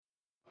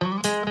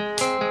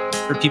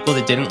For people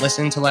that didn't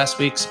listen to last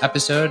week's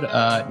episode,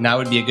 now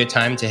would be a good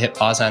time to hit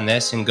pause on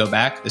this and go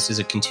back. This is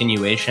a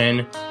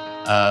continuation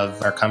of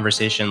our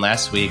conversation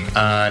last week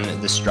on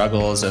the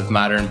struggles of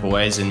modern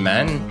boys and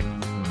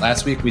men.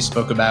 Last week, we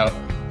spoke about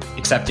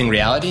accepting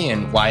reality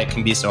and why it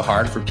can be so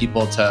hard for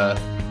people to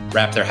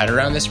wrap their head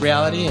around this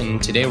reality.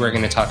 And today, we're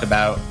going to talk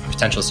about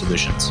potential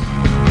solutions.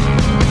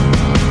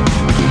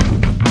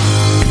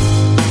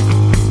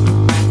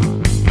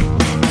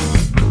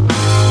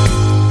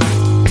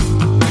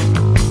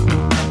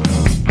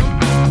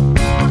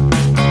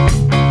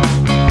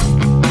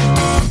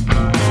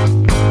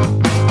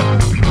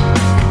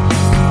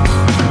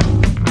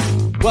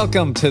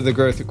 Welcome to the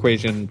Growth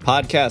Equation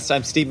podcast.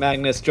 I'm Steve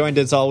Magnus, joined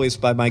as always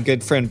by my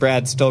good friend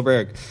Brad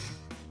Stolberg.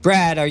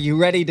 Brad, are you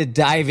ready to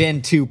dive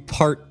into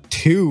part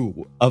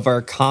 2 of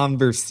our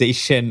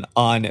conversation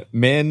on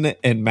men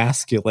and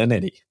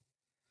masculinity?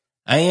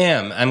 I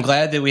am. I'm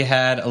glad that we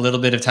had a little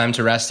bit of time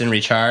to rest and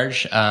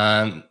recharge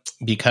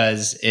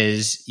because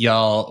as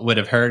y'all would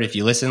have heard if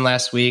you listened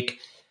last week,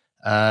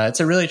 it's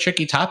a really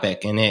tricky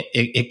topic, and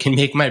it can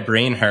make my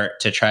brain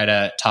hurt to try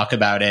to talk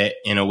about it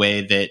in a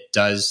way that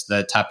does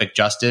the topic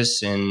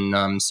justice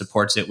and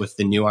supports it with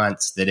the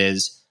nuance that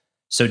is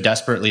so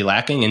desperately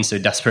lacking and so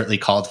desperately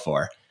called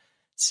for.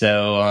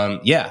 So,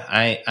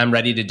 I'm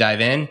ready to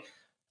dive in.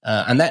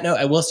 On that note,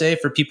 I will say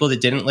for people that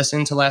didn't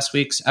listen to last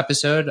week's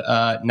episode,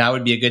 now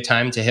would be a good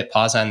time to hit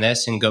pause on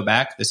this and go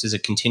back. This is a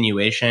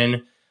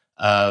continuation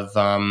of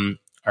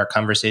our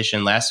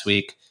conversation last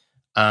week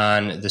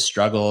on the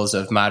struggles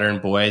of modern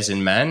boys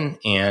and men.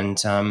 And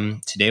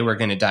today we're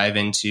going to dive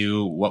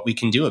into what we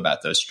can do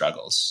about those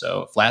struggles.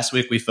 So if last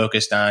week we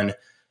focused on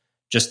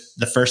just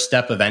the first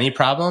step of any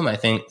problem, I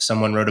think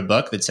someone wrote a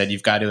book that said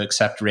you've got to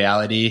accept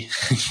reality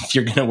if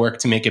you're going to work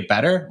to make it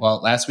better.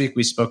 Well, last week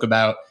we spoke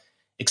about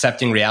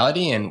accepting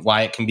reality and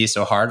why it can be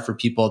so hard for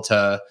people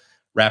to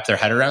wrap their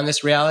head around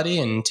this reality.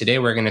 And today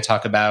we're going to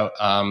talk about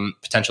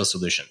potential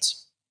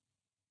solutions.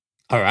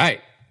 All right.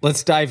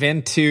 Let's dive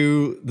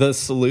into the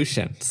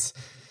solutions.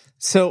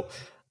 So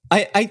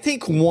I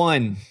think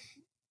one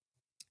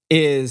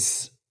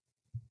is,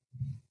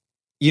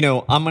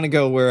 I'm going to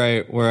go where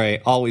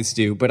I always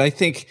do, but I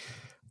think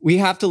we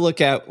have to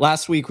look at,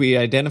 last week we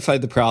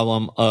identified the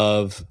problem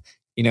of,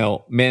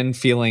 men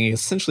feeling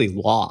essentially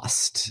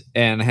lost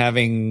and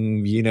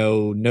having,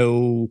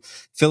 no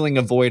filling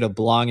a void of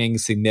belonging,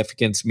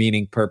 significance,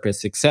 meaning,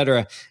 purpose,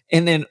 etc.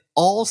 And then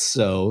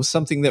also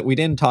something that we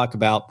didn't talk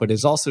about, but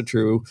is also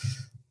true,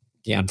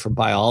 again, from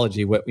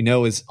biology, what we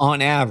know is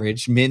on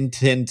average, men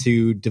tend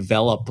to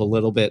develop a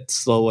little bit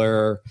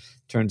slower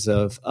in terms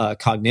of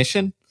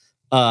cognition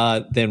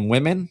than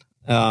women.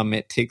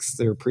 It takes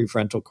their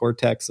prefrontal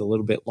cortex a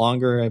little bit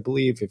longer, I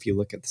believe, if you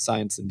look at the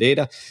science and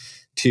data,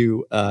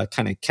 to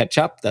kind of catch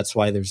up. That's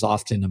why there's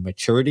often a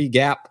maturity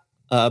gap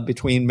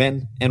between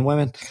men and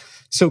women.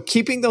 So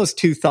keeping those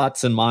two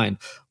thoughts in mind,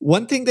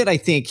 one thing that I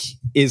think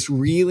is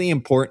really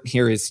important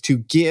here is to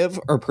give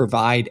or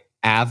provide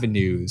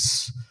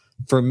avenues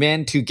for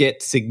men to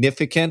get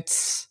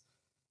significance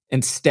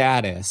and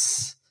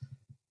status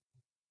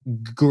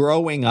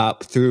growing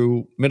up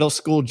through middle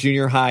school,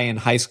 junior high, and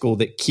high school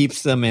that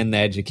keeps them in the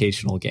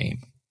educational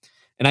game.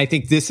 And I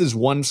think this is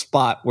one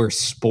spot where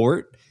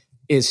sport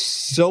is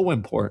so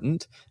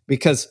important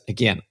because,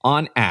 again,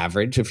 on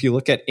average, if you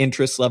look at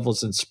interest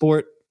levels in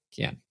sport,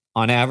 again,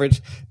 on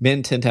average,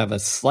 men tend to have a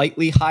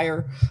slightly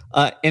higher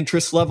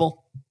interest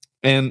level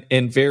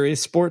in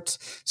various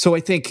sports. So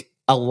I think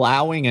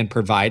allowing and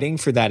providing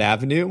for that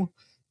avenue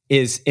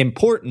is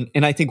important.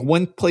 And I think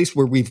one place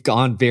where we've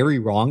gone very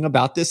wrong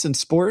about this in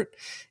sport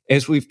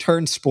is we've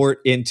turned sport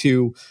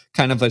into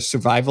kind of a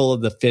survival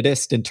of the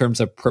fittest in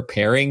terms of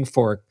preparing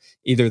for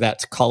either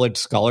that college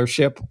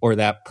scholarship or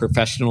that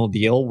professional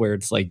deal where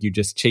it's like you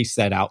just chase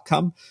that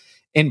outcome.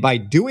 And by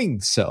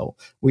doing so,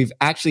 we've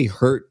actually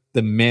hurt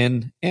the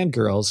men and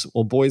girls,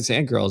 well, boys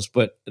and girls,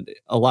 but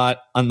a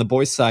lot on the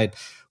boys' side,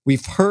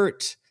 we've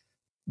hurt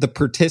the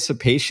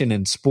participation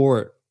in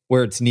sport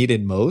where it's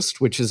needed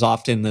most, which is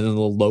often in the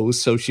low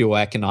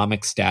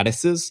socioeconomic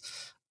statuses,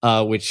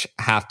 which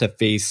have to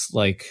face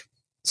like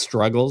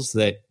struggles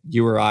that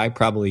you or I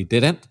probably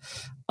didn't,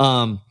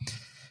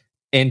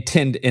 and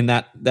tend in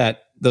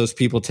that those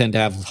people tend to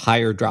have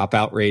higher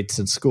dropout rates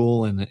in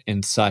school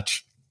and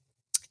such.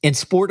 And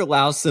sport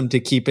allows them to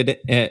keep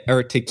it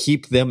or to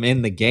keep them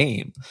in the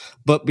game.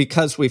 But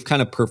because we've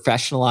kind of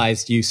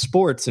professionalized youth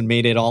sports and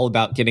made it all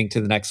about getting to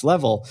the next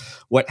level,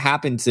 what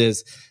happens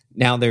is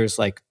now there's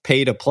like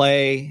pay to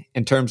play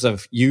in terms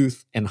of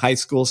youth and high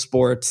school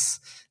sports.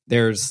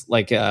 There's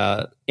like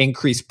a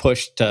increased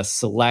push to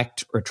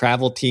select or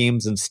travel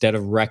teams instead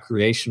of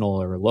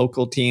recreational or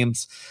local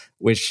teams,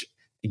 which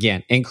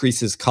again,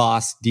 increases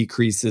costs,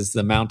 decreases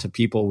the amount of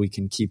people we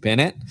can keep in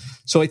it.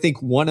 So I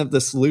think one of the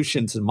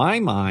solutions in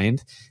my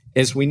mind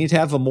is we need to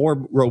have a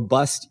more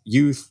robust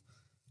youth,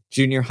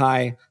 junior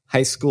high,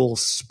 high school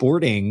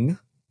sporting,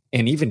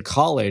 and even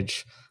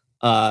college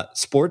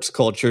sports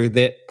culture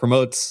that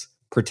promotes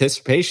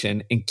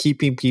participation and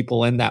keeping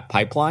people in that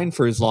pipeline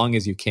for as long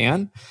as you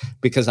can.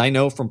 Because I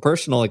know from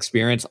personal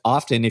experience,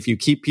 often if you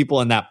keep people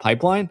in that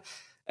pipeline,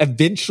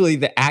 eventually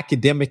the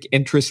academic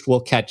interest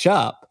will catch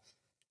up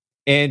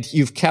and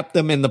you've kept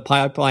them in the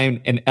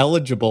pipeline and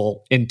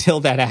eligible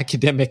until that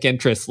academic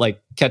interest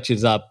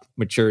catches up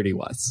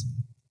maturity-wise.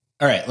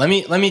 All right, let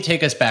me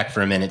take us back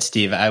for a minute,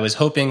 Steve. I was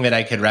hoping that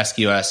I could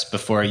rescue us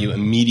before you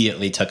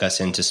immediately took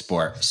us into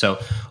sport. So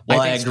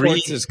while I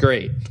agree, sports is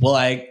great. Well,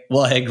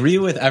 I agree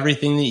with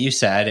everything that you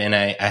said, and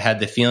I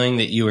had the feeling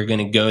that you were going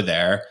to go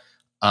there.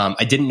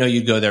 I didn't know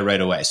you'd go there right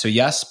away. So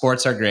yes,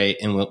 sports are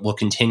great, and we'll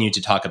continue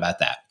to talk about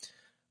that.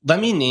 Let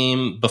me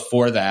name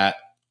before that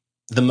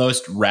the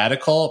most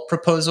radical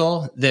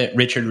proposal that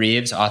Richard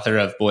Reeves, author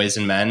of Boys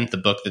and Men, the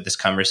book that this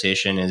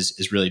conversation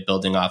is really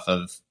building off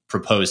of,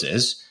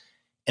 proposes.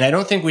 And I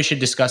don't think we should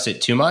discuss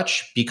it too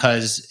much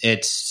because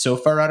it's so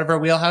far out of our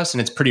wheelhouse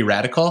and it's pretty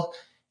radical.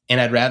 And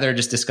I'd rather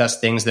just discuss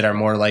things that are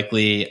more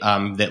likely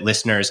that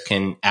listeners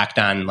can act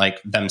on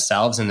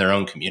themselves in their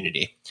own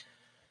community.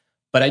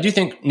 But I do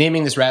think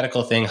naming this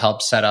radical thing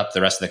helps set up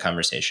the rest of the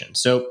conversation.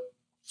 So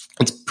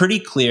it's pretty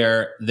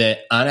clear that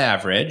on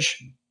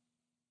average,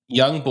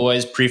 young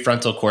boys'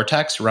 prefrontal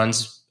cortex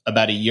runs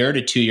about a year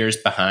to 2 years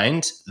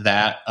behind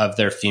that of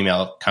their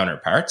female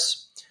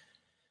counterparts.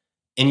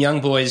 And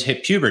young boys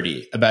hit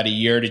puberty about a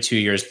year to 2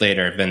 years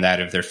later than that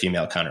of their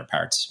female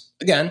counterparts.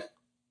 Again,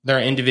 there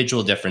are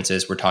individual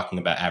differences. We're talking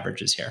about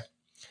averages here.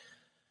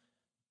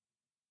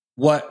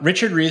 What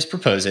Richard Reeves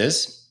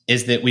proposes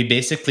is that we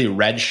basically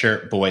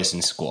redshirt boys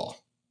in school.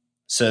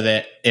 So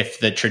that if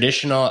the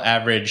traditional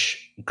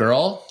average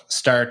girl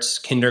starts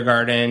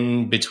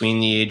kindergarten between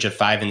the age of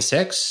 5 and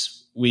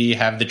 6, we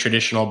have the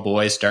traditional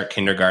boys start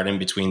kindergarten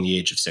between the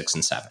age of 6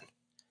 and 7.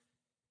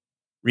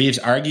 Reeves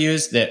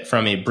argues that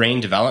from a brain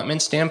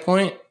development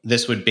standpoint,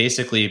 this would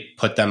basically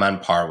put them on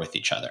par with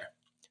each other.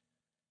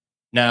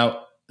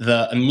 Now,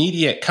 the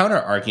immediate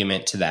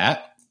counter-argument to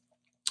that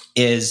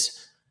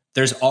is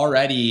there's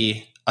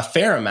already a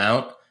fair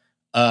amount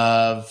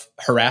of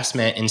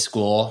harassment in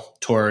school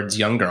towards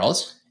young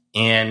girls,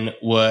 and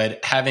would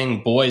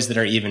having boys that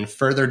are even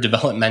further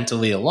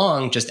developmentally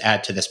along just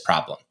add to this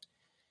problem.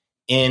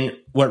 And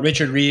what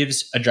Richard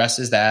Reeves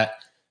addresses that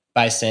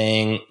by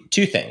saying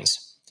two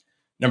things.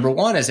 Number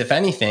one is, if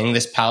anything,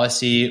 this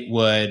policy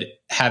would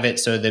have it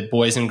so that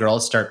boys and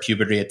girls start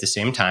puberty at the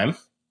same time.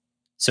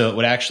 So it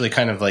would actually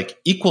kind of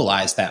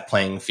equalize that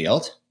playing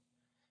field.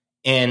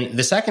 And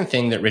the second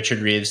thing that Richard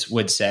Reeves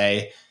would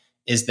say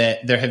is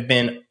that there have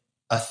been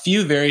a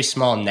few very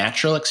small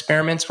natural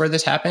experiments where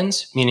this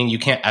happens, meaning you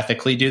can't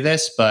ethically do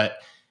this, but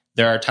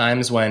there are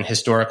times when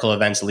historical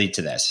events lead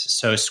to this.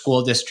 So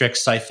school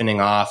districts siphoning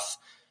off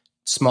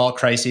small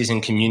crises in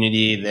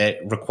community that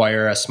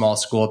require a small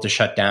school to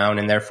shut down,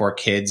 and therefore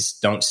kids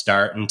don't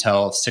start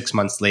until 6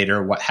 months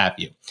later, what have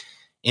you.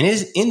 And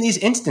in these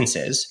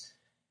instances,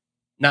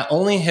 not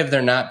only have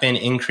there not been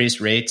increased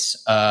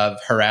rates of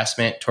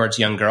harassment towards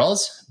young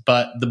girls,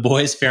 but the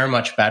boys fare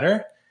much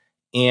better,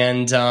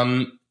 and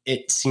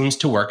it seems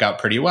to work out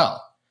pretty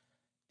well.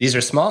 These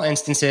are small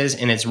instances,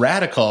 and it's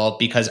radical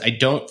because I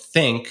don't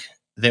think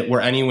that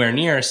we're anywhere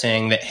near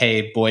saying that,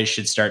 hey, boys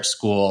should start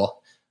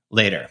school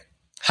later.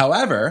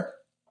 However,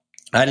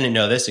 I didn't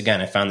know this.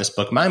 Again, I found this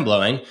book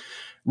mind-blowing.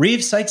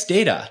 Reeves cites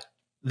data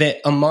that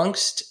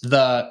amongst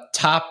the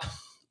top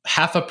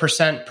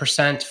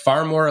 0.5%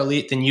 far more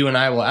elite than you and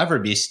I will ever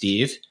be,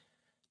 Steve,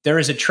 there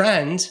is a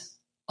trend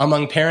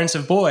among parents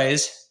of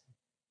boys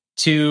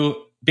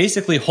to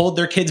basically hold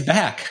their kids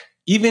back,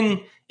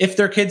 even if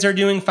their kids are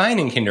doing fine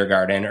in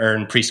kindergarten or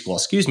in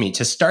preschool,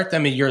 to start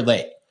them a year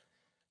late.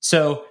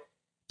 So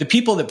the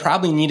people that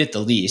probably need it the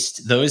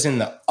least, those in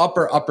the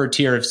upper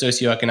tier of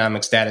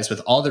socioeconomic status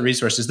with all the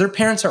resources, their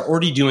parents are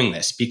already doing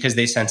this because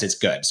they sense it's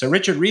good. So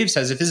Richard Reeves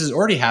says, if this is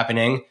already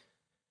happening,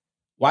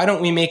 why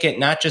don't we make it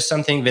not just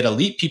something that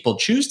elite people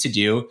choose to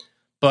do,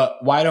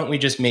 but why don't we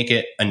just make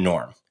it a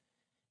norm?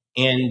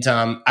 And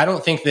I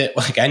don't think that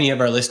any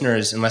of our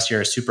listeners, unless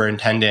you're a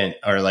superintendent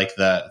or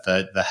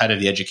the head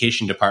of the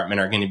education department,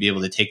 are going to be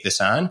able to take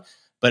this on.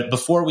 But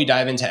before we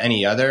dive into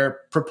any other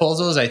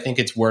proposals, I think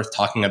it's worth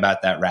talking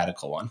about that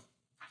radical one.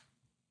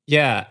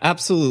 Yeah,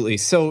 absolutely.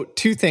 So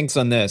 2 things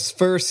on this.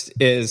 First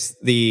is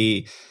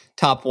the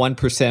top 1%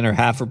 or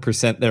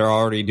 0.5% that are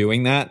already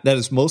doing that. That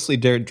is mostly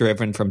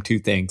driven from 2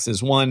 things.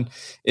 Is one,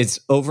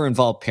 it's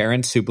over-involved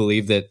parents who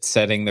believe that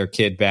setting their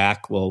kid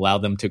back will allow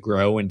them to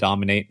grow and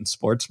dominate in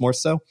sports more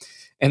so.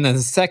 And then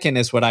the second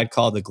is what I'd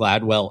call the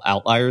Gladwell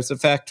outliers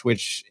effect,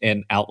 which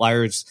in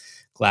Outliers,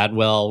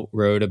 Gladwell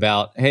wrote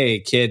about, hey,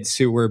 kids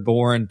who were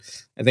born,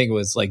 I think it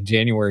was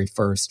January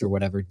 1st or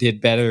whatever, did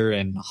better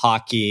in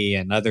hockey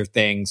and other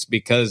things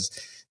because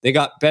they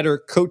got better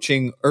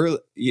coaching early.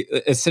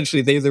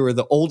 Essentially, they were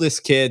the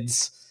oldest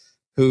kids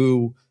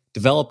who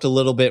developed a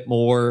little bit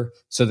more.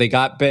 So they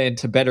got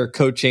into better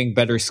coaching,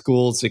 better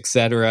schools, et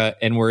cetera,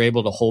 and were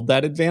able to hold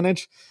that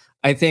advantage.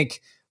 I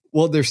think,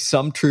 well, there's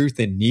some truth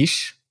in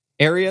niche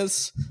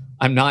areas.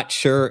 I'm not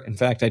sure. In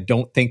fact, I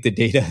don't think the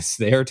data is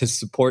there to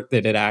support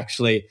that it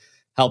actually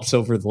helps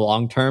over the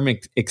long term,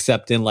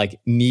 except in like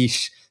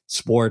niche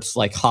sports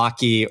like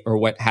hockey or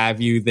what have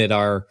you that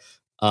are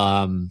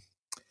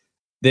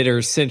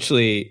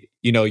essentially,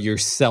 you're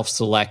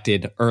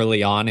self-selected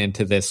early on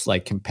into this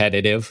like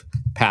competitive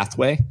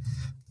pathway.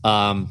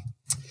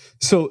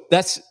 So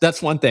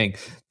that's one thing.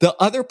 The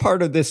other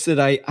part of this that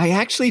I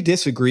actually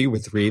disagree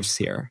with Reeves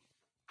here.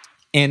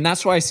 And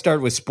that's why I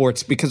started with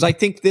sports, because I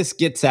think this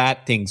gets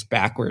at things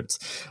backwards.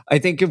 I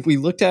think if we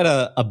looked at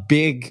a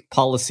big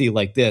policy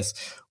like this,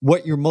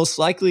 what you're most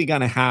likely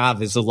going to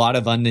have is a lot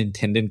of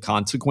unintended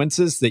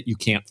consequences that you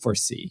can't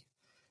foresee,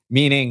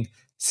 meaning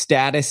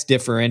status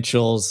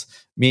differentials,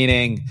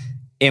 meaning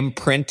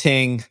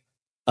imprinting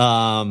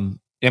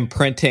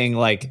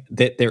like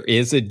that there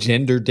is a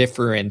gender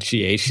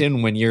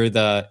differentiation when you're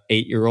the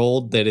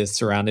 8-year-old that is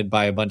surrounded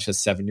by a bunch of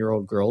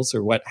 7-year-old girls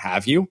or what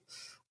have you.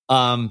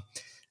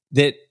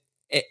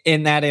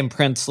 That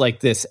imprints like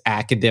this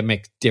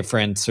academic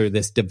difference or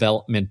this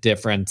development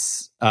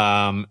difference,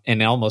 and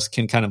it almost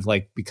can kind of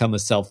like become a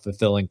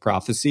self-fulfilling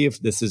prophecy if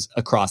this is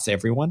across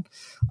everyone.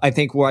 I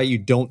think why you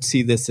don't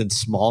see this in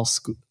small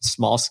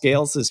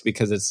scales is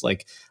because it's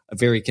like a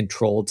very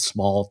controlled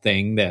small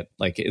thing that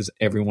like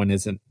everyone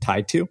isn't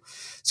tied to.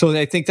 So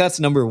I think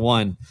that's number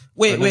one.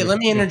 Wait, let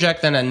me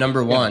interject then on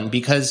number one,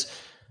 because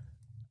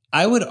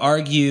I would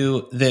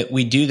argue that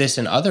we do this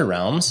in other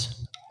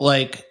realms.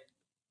 Like,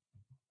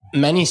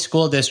 many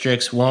school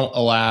districts won't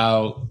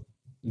allow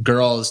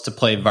girls to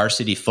play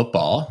varsity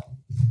football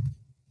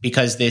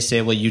because they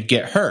say, well, you'd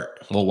get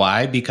hurt. Well,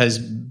 why? Because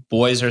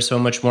boys are so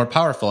much more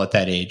powerful at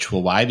that age.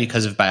 Well, why?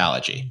 Because of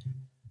biology.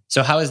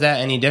 So how is that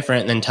any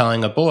different than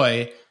telling a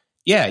boy,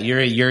 yeah,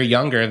 you're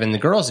younger than the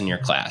girls in your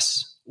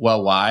class?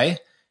 Well, why?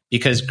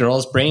 Because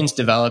girls' brains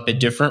develop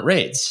at different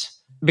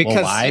rates.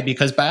 Well, why?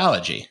 Because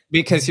biology.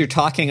 Because you're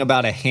talking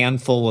about a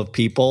handful of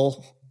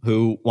people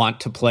who want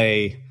to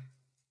play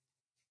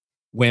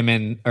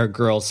women or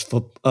girls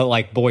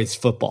like boys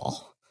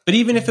football. But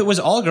even if it was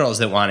all girls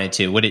that wanted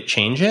to, would it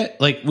change it?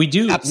 Like we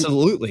do.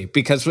 Absolutely.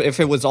 Because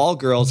if it was all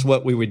girls,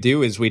 what we would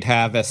do is we'd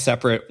have a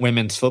separate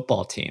women's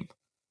football team.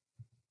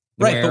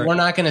 Right. But we're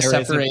not going to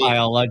separate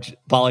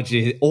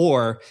biology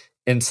or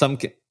in some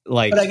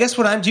like, but I guess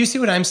do you see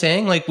what I'm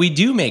saying? Like we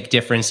do make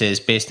differences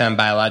based on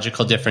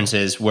biological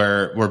differences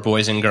where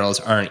boys and girls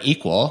aren't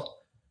equal.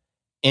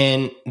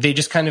 And they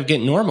just kind of get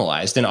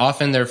normalized. And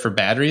often they're for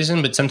bad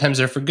reason, but sometimes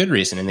they're for good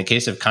reason. In the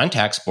case of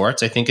contact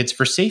sports, I think it's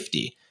for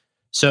safety.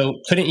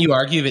 So couldn't you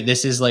argue that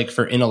this is like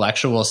for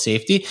intellectual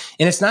safety?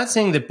 And it's not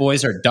saying that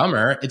boys are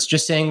dumber. It's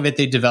just saying that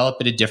they develop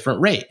at a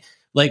different rate.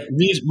 Like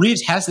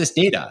Reeves has this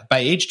data. By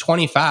age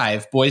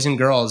 25, boys and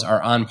girls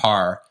are on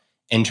par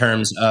in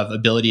terms of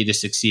ability to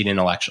succeed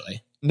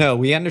intellectually. No,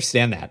 we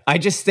understand that. I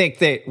just think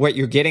that what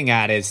you're getting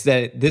at is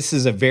that this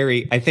is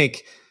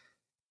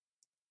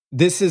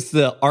this is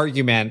the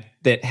argument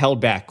that held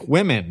back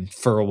women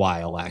for a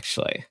while,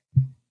 actually,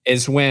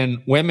 is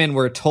when women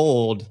were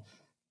told,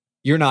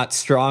 you're not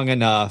strong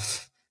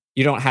enough,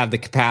 you don't have the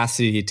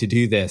capacity to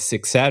do this,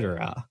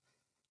 etc.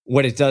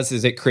 What it does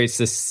is it creates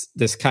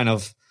this kind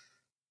of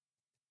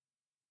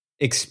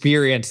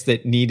experience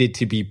that needed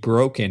to be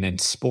broken in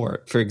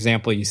sport. For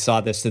example, you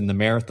saw this in the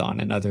marathon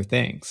and other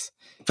things.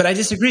 But I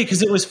disagree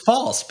because it was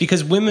false,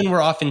 because women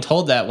were often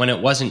told that when it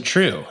wasn't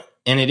true.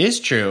 And it is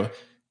true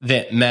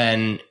that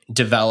men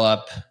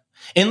develop.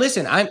 And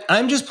listen,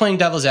 I'm just playing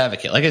devil's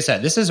advocate. Like I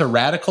said, this is a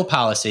radical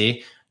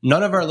policy.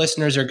 None of our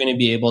listeners are going to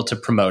be able to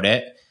promote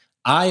it.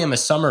 I am a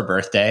summer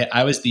birthday.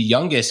 I was the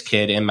youngest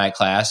kid in my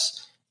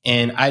class,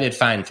 and I did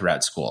fine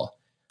throughout school.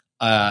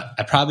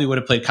 I probably would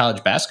have played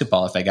college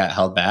basketball if I got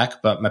held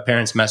back, but my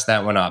parents messed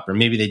that one up, or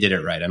maybe they did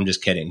it right. I'm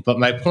just kidding. But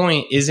my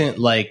point isn't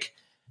like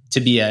to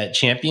be a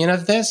champion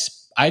of this.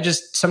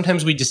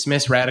 Sometimes we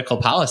dismiss radical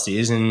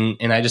policies, and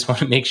I just want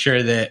to make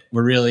sure that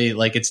we're really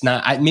like, it's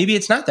not, maybe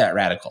it's not that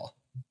radical.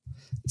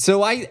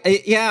 So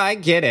I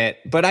get it,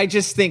 but I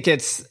think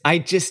it's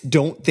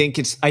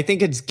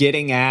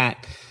getting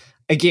at,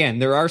 again,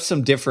 there are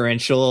some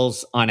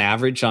differentials on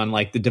average on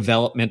like the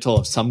developmental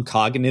of some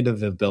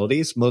cognitive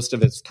abilities. Most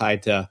of it's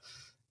tied to,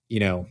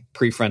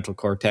 prefrontal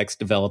cortex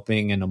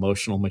developing and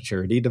emotional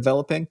maturity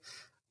developing.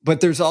 But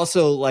there's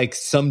also like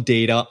some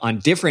data on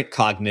different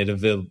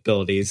cognitive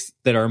abilities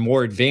that are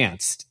more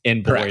advanced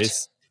in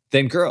boys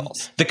than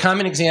girls. The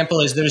common example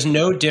is there's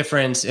no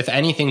difference. If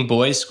anything,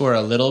 boys score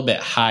a little bit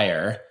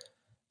higher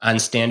on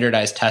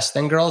standardized tests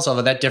than girls,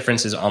 although that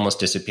difference has almost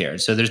disappeared.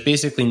 So there's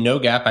basically no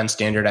gap on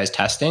standardized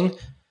testing,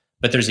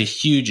 but there's a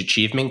huge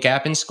achievement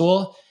gap in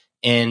school.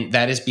 And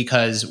that is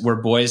because where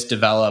boys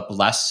develop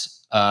less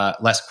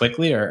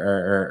quickly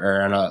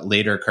or on a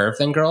later curve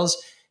than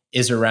girls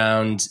is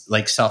around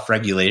like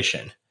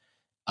self-regulation.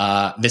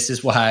 This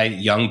is why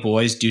young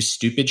boys do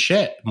stupid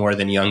shit more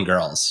than young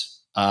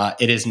girls.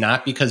 It is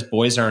not because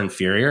boys are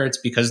inferior. It's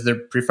because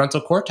their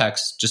prefrontal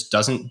cortex just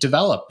doesn't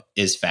develop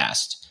as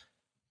fast.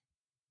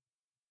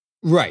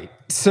 Right.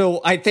 So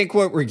I think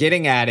what we're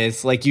getting at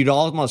is like you'd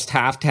almost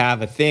have to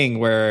have a thing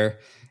where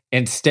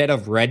instead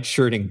of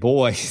redshirting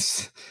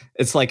boys,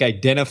 it's like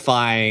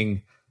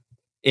identifying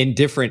in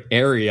different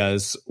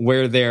areas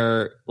where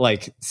they're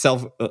like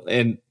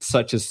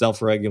such as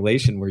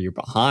self-regulation where you're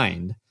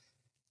behind,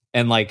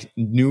 and like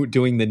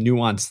doing the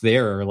nuance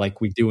there like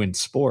we do in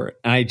sport.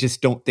 And I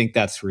just don't think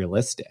that's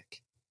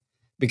realistic.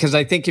 Because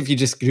I think if you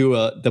just do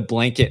the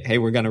blanket, hey,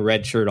 we're going to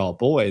redshirt all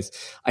boys,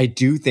 I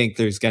do think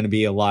there's going to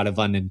be a lot of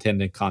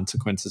unintended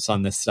consequences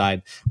on this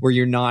side where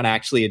you're not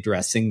actually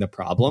addressing the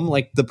problem.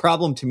 Like the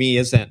problem to me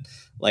isn't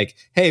like,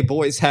 hey,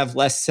 boys have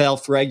less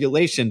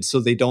self-regulation so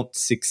they don't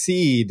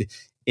succeed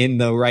in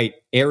the right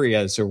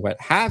areas or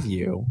what have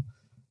you.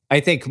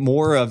 I think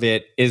more of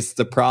it is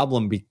the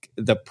problem.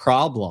 The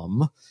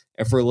problem,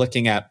 if we're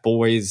looking at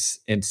boys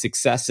and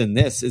success in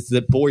this, is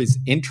that boys'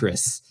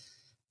 interests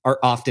are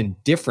often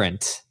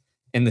different,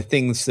 and the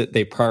things that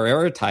they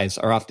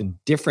prioritize are often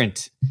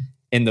different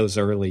in those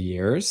early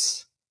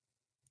years,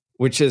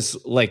 which is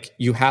like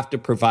you have to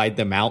provide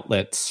them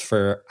outlets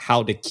for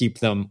how to keep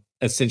them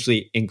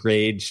essentially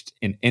engaged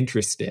and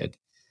interested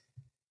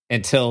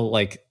until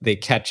like they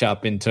catch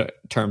up into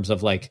terms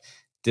of like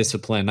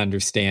discipline,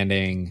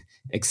 understanding,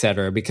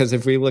 etc. Because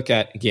if we look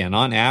at, again,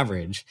 on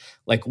average,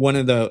 like one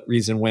of the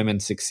reason women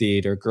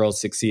succeed or girls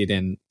succeed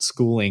in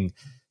schooling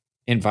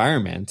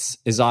environments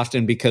is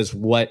often because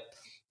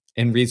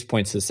and Reese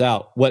points this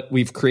out, what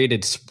we've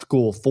created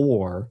school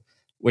for,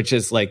 which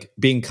is like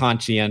being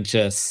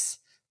conscientious,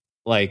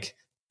 like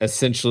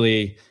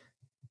essentially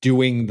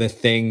doing the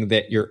thing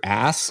that you're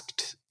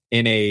asked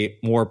in a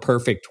more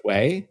perfect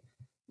way,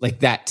 like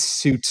that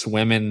suits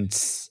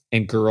women's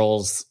and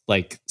girls'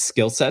 like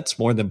skill sets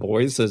more than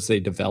boys as they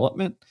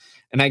development.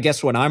 And I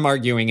guess what I'm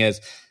arguing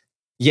is,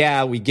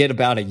 yeah, we get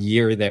about a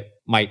year that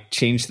might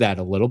change that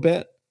a little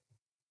bit.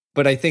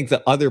 But I think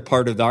the other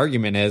part of the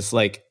argument is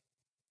like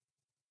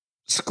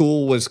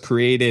school was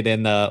created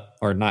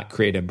or not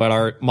created, but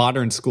our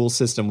modern school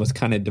system was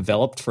kind of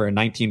developed for a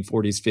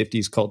 1940s,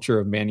 50s culture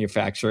of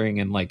manufacturing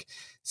and like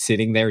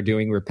sitting there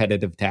doing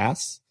repetitive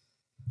tasks.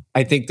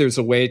 I think there's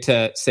a way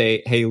to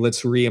say, hey,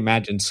 let's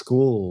reimagine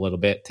school a little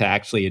bit to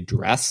actually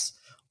address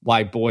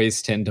why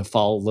boys tend to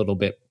fall a little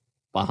bit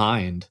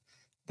behind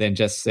than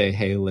just say,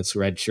 hey, let's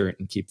redshirt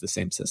and keep the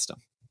same system.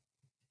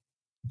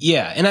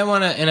 Yeah, and I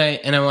want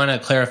to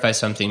clarify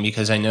something,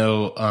 because I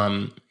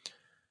know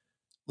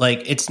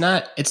like it's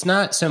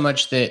not so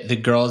much that the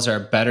girls are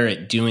better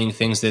at doing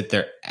things that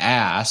they're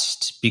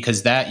asked,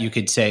 because that you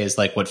could say is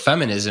like what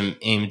feminism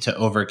aimed to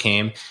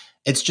overcome.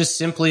 It's just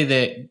simply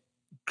that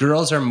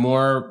girls are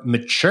more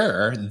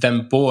mature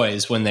than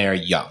boys when they are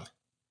young.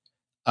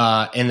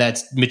 And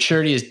that's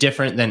maturity is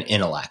different than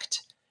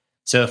intellect.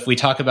 So if we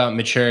talk about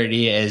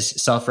maturity as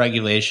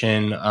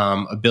self-regulation,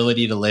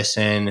 ability to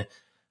listen,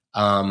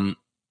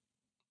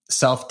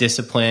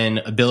 self-discipline,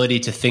 ability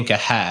to think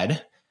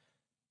ahead,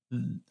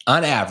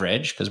 on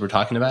average, because we're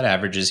talking about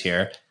averages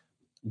here,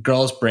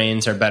 girls'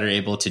 brains are better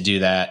able to do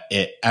that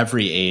at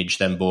every age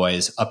than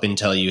boys up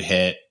until you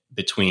hit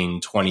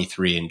between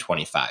 23 and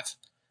 25.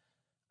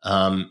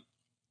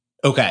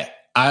 Okay,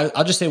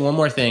 I'll just say one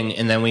more thing,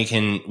 and then we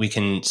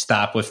can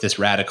stop with this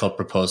radical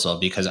proposal,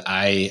 because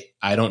I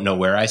don't know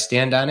where I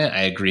stand on it.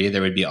 I agree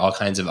there would be all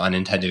kinds of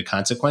unintended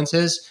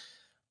consequences,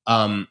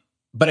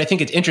 but I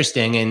think it's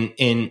interesting.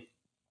 In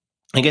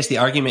I guess the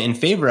argument in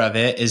favor of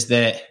it is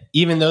that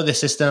even though the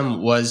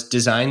system was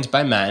designed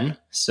by men,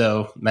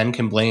 so men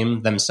can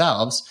blame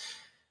themselves,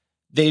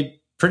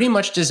 they pretty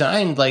much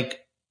designed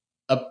like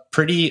a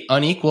pretty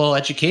unequal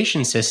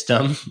education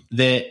system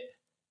that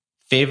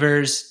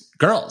favors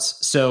girls.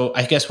 So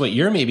I guess what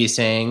you're maybe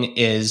saying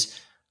is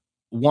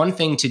one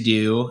thing to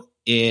do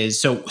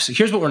is, so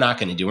here's what we're not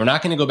going to do. We're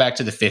not going to go back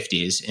to the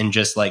 50s and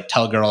just like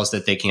tell girls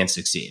that they can't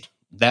succeed.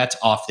 That's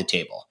off the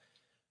table.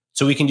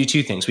 So we can do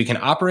two things. We can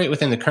operate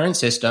within the current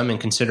system and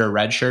consider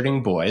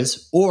redshirting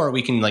boys, or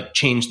we can like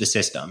change the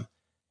system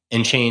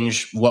and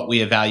change what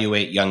we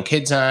evaluate young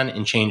kids on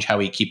and change how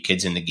we keep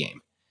kids in the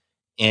game.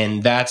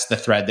 And that's the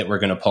thread that we're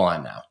going to pull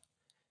on now.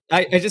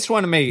 I just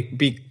want to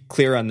be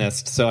clear on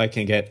this so I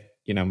can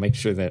make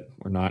sure that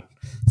we're not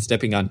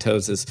stepping on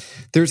toes.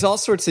 There's all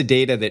sorts of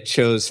data that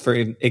shows, for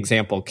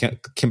example,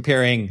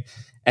 comparing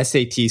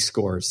SAT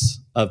scores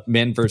of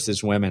men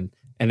versus women,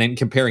 and then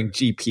comparing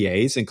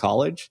GPAs in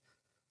college.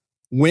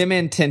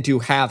 Women tend to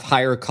have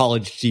higher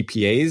college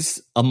GPAs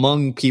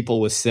among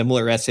people with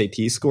similar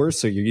SAT scores.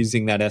 So you're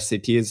using that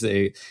SAT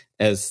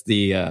as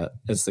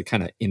the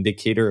kind of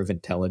indicator of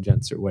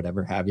intelligence or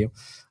whatever have you.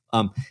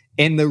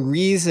 And the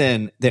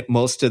reason that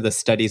most of the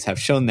studies have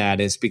shown that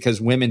is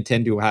because women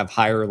tend to have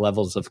higher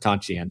levels of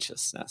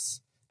conscientiousness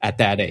at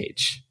that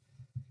age.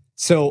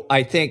 So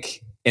I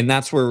think, and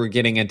that's where we're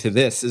getting into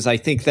this, is I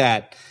think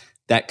that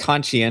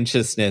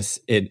conscientiousness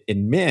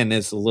in men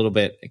is a little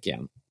bit,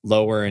 again,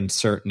 lower in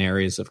certain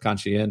areas of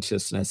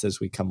conscientiousness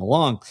as we come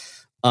along.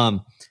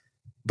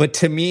 But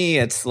to me,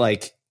 it's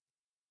like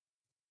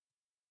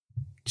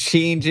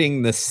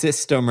changing the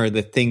system or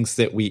the things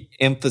that we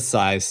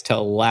emphasize to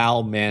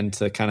allow men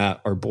to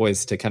or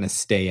boys to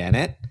stay in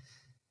it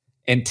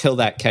until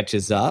that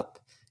catches up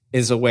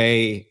is a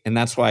way. And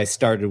that's why I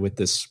started with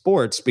this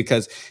sports,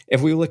 because if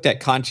we looked at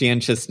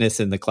conscientiousness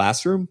in the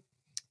classroom,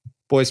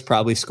 boys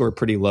probably score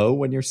pretty low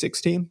when you're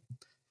 16.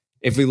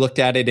 If we looked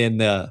at it in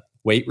the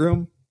weight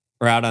room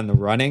or out on the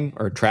running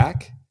or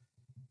track,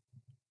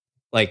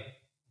 like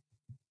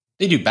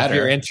they do better. If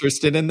you're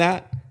interested in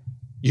that,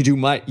 you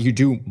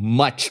do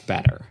much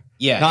better.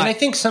 Yeah, and I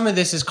think some of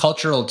this is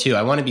cultural too.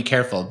 I want to be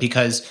careful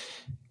because,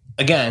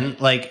 again,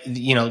 like,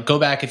 go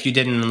back if you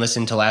didn't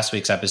listen to last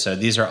week's episode.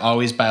 These are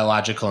always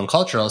biological and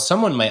cultural.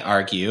 Someone might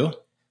argue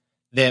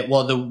that,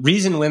 well, the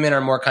reason women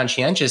are more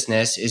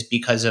conscientiousness is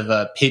because of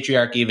a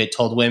patriarchy that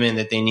told women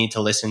that they need to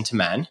listen to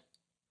men.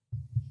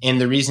 And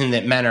the reason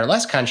that men are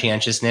less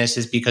conscientiousness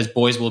is because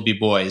boys will be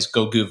boys,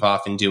 go goof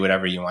off and do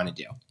whatever you want to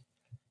do.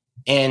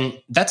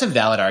 And that's a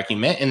valid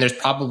argument, and there's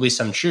probably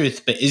some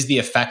truth, but is the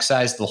effect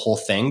size the whole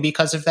thing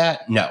because of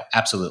that? No,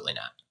 absolutely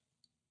not.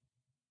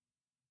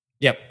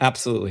 Yep,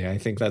 absolutely. I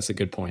think that's a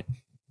good point.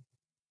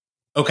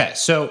 Okay,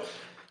 so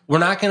we're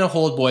not going to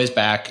hold boys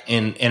back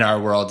in our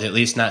world, at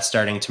least not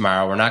starting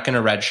tomorrow. We're not going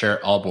to redshirt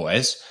all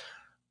boys.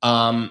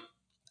 I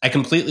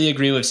completely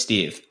agree with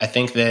Steve. I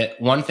think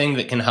that one thing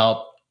that can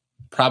help,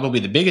 probably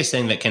the biggest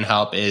thing that can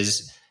help,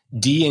 is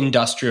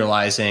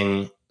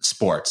deindustrializing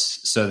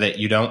sports so that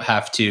you don't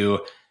have to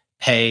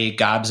pay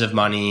gobs of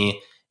money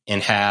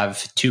and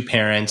have two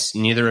parents,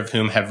 neither of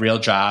whom have real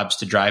jobs,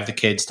 to drive the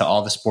kids to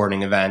all the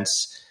sporting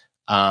events.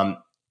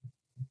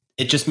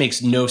 It just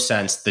makes no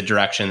sense the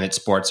direction that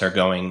sports are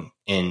going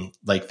in,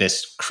 like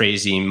this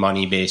crazy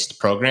money-based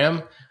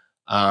program.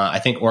 I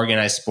think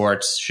organized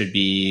sports should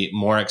be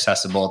more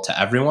accessible to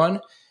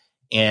everyone.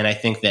 And I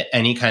think that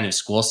any kind of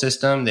school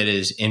system that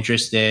is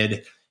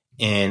interested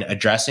in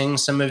addressing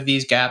some of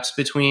these gaps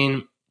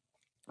between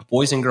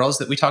boys and girls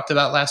that we talked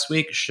about last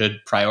week should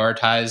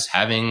prioritize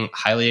having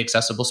highly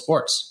accessible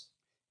sports.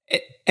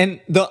 And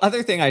the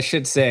other thing I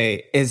should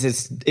say is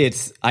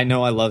it's I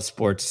know I love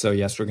sports, so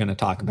yes, we're going to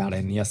talk about it,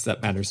 and yes,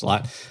 that matters a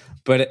lot.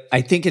 But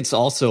I think it's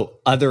also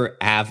other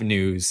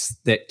avenues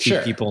that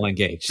keep people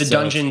engaged. The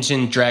Dungeons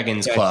and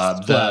Dragons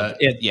Club.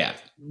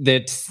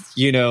 That's,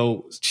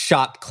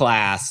 shop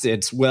class,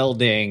 it's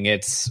welding,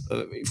 it's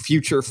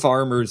Future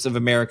Farmers of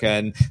America.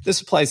 And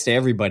this applies to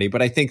everybody.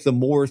 But I think the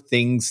more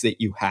things that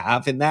you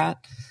have in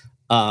that,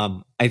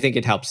 I think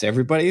it helps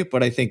everybody.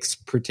 But I think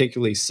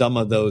particularly some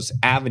of those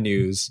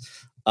avenues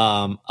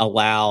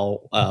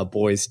allow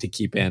boys to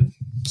keep in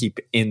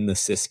the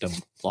system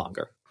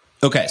longer.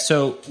 Okay,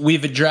 so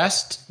we've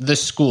addressed the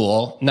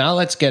school. Now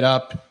let's get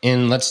up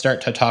and let's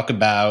start to talk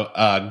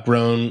about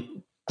grown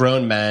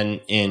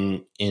men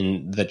in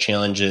the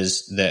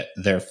challenges that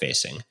they're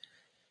facing.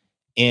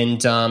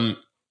 And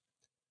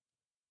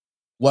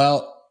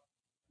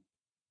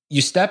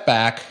you step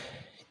back,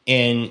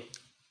 and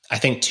I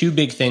think two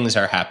big things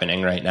are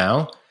happening right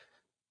now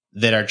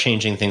that are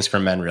changing things for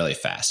men really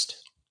fast.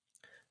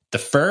 The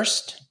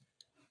first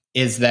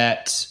is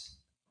that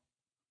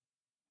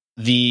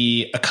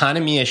the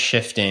economy is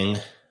shifting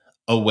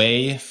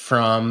away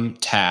from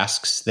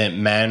tasks that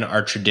men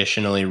are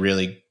traditionally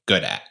really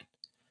good at.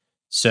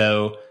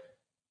 So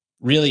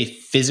really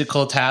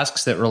physical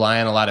tasks that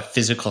rely on a lot of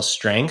physical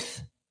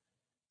strength,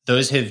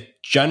 those have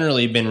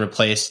generally been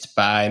replaced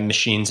by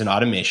machines and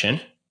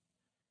automation.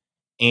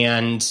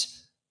 And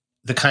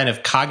the kind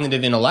of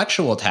cognitive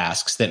intellectual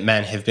tasks that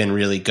men have been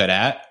really good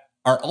at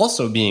are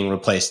also being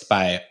replaced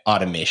by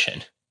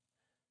automation.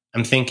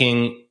 I'm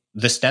thinking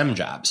the STEM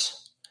jobs.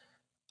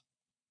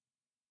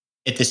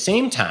 At the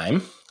same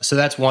time, so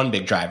that's one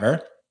big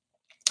driver.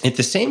 At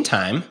the same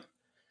time,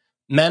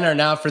 men are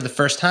now for the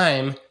first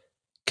time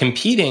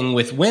competing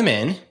with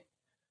women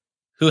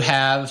who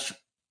have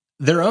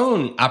their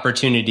own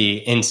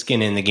opportunity and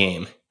skin in the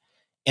game.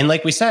 And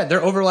like we said,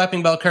 they're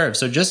overlapping bell curves.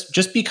 So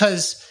just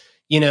because,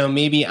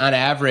 maybe on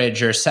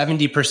average or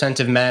 70%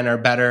 of men are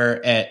better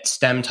at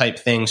STEM type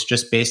things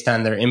just based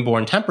on their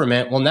inborn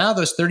temperament, well, now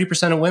those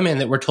 30% of women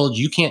that were told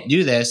you can't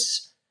do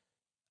this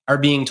are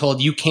being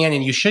told you can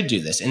and you should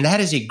do this. And that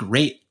is a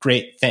great,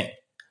 great thing.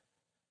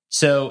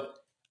 So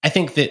I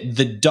think that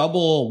the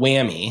double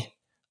whammy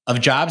of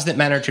jobs that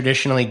men are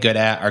traditionally good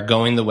at are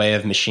going the way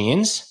of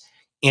machines,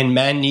 and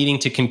men needing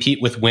to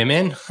compete with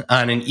women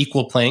on an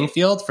equal playing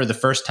field for the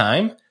first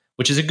time,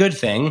 which is a good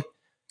thing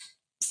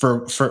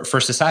for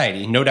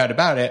society, no doubt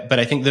about it. But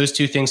I think those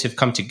two things have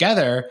come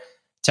together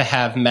to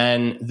have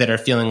men that are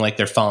feeling like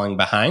they're falling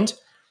behind.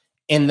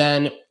 And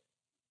then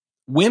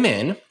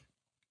women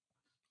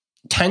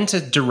tend to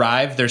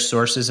derive their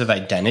sources of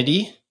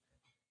identity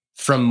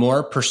from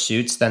more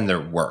pursuits than their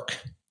work.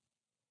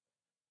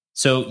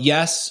 So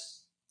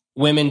yes,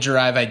 women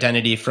derive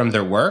identity from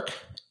their work,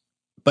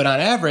 but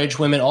on average,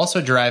 women also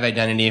derive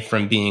identity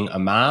from being a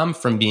mom,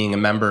 from being a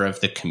member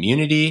of the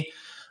community,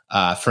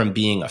 from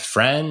being a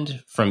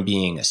friend, from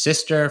being a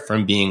sister,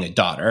 from being a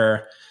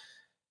daughter,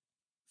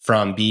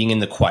 from being in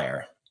the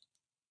choir.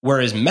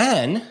 Whereas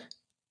men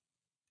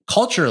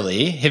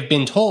culturally have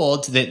been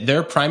told that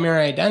their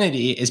primary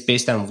identity is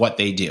based on what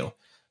they do.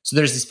 So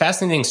there's these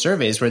fascinating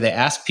surveys where they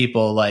ask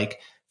people like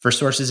for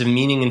sources of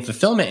meaning and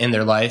fulfillment in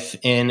their life,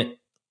 and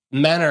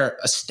men are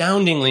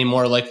astoundingly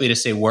more likely to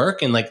say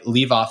work and like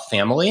leave off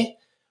family,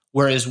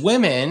 whereas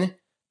women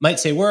might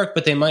say work,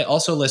 but they might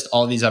also list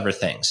all these other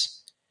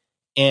things.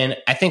 And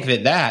I think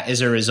that that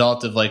is a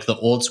result of like the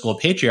old school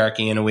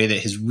patriarchy in a way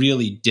that has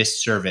really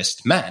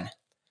disserviced men.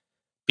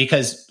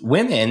 Because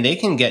women, they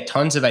can get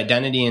tons of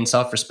identity and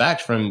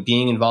self-respect from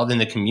being involved in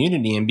the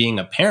community and being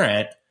a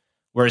parent.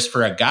 Whereas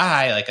for a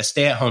guy, like a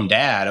stay-at-home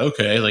dad,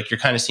 okay, like you're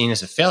kind of seen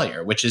as a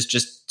failure, which is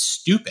just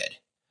stupid.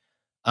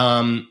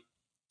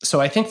 So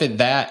I think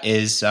that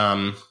is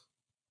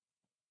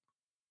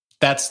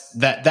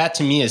that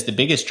to me is the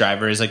biggest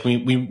driver. Is like we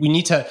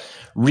need to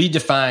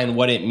redefine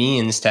what it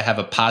means to have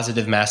a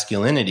positive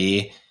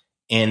masculinity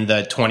in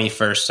the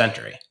 21st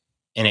century,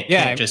 and it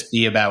can't just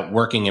be about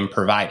working and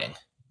providing.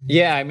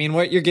 Yeah, I mean,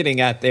 what you're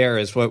getting at there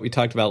is what we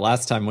talked about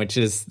last time, which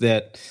is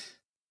that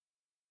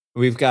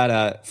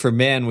for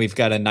men, we've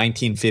got a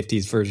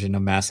 1950s version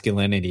of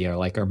masculinity, or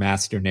like our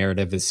master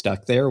narrative is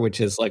stuck there,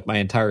 which is like my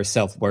entire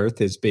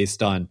self-worth is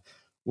based on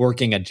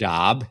working a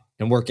job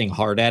and working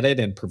hard at it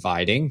and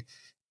providing.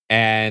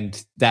 And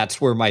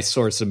that's where my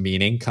source of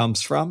meaning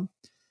comes from.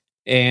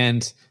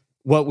 And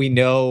what we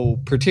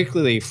know,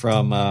 particularly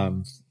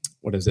from,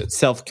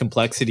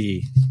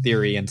 self-complexity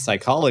theory and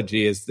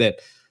psychology, is that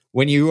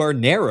when you are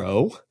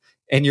narrow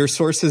and your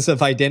sources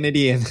of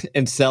identity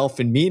and self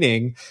and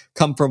meaning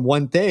come from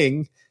one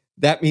thing,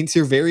 that means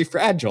you're very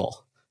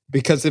fragile.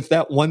 Because if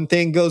that one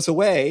thing goes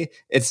away,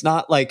 it's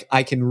not like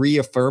I can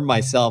reaffirm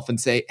myself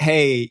and say,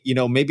 hey,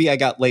 maybe I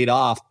got laid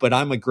off, but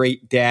I'm a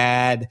great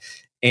dad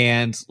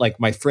and like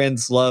my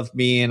friends love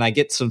me and I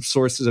get some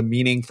sources of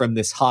meaning from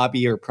this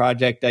hobby or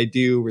project I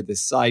do or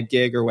this side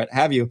gig or what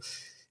have you.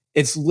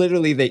 It's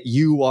literally that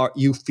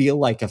you feel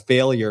like a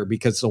failure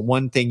because the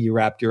one thing you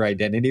wrapped your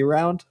identity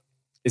around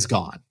is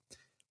gone.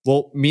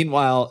 Well,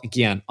 meanwhile,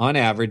 again, on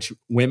average,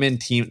 women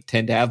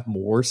tend to have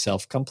more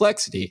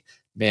self-complexity.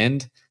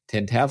 Men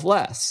tend to have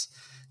less.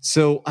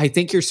 So I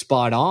think you're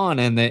spot on,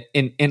 and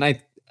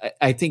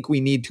I think we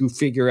need to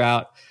figure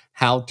out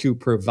how to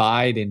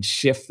provide and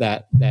shift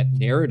that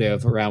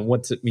narrative around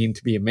what's it mean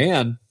to be a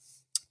man,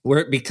 where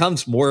it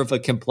becomes more of a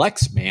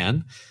complex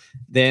man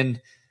than,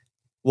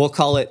 we'll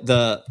call it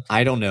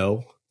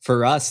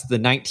for us, the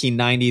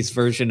 1990s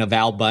version of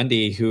Al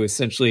Bundy, who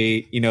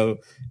essentially,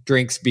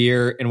 drinks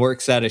beer and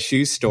works at a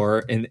shoe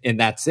store and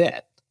that's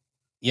it.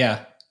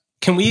 Yeah.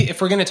 Can we,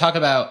 if we're going to talk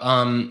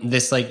about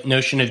this like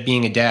notion of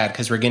being a dad,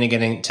 because we're going to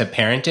get into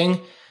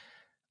parenting,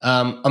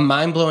 a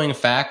mind-blowing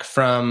fact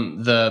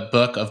from the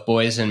book of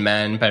Boys and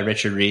Men by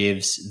Richard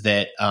Reeves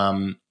that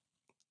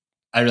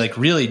I like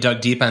really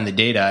dug deep on the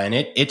data, and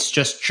it's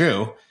just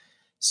true.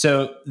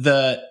 So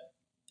the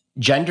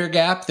gender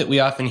gap that we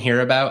often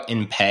hear about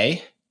in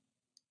pay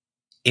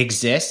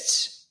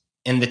exists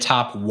in the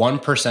top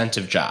 1%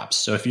 of jobs.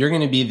 So if you're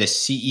going to be the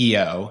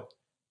CEO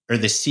or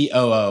the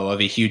COO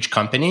of a huge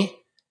company,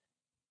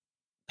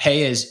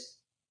 there's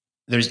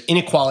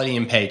inequality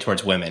in pay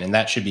towards women, and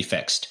that should be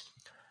fixed.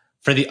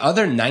 For the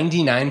other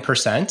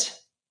 99%,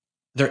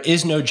 there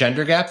is no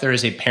gender gap, there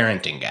is a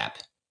parenting gap.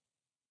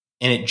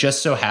 And it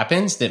just so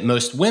happens that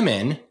most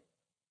women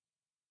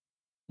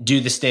do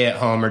the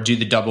stay-at-home or do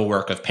the double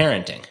work of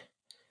parenting.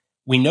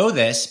 We know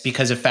this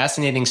because of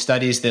fascinating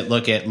studies that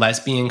look at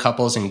lesbian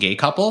couples and gay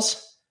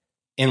couples.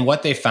 And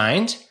what they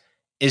find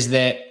is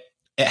that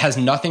it has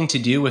nothing to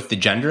do with the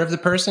gender of the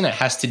person. It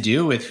has to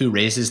do with who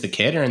raises the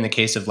kid, or in the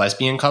case of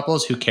lesbian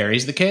couples, who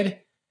carries the kid.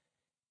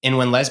 And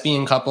when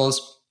lesbian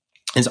couples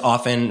is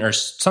often, or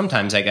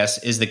sometimes I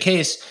guess, is the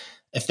case,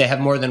 if they have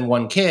more than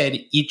one kid,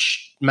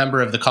 each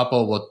member of the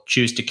couple will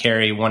choose to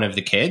carry one of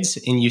the kids.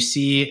 And you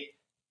see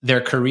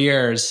their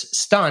careers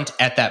stunt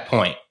at that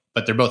point,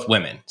 but they're both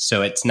women.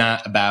 So it's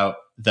not about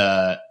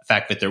the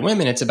fact that they're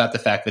women. It's about the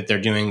fact that they're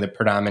doing the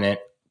predominant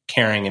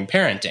caring and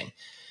parenting.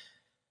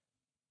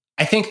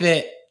 I think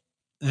that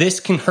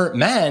this can hurt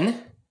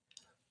men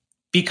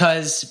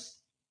because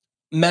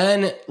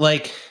men,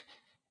 like,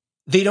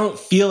 they don't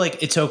feel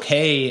like it's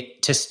okay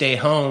to stay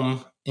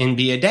home and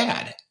be a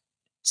dad.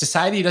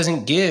 Society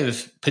doesn't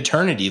give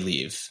paternity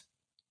leave.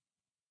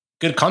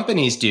 Good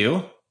companies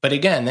do, but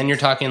again, then you're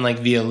talking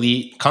like the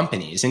elite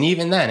companies. And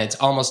even then, it's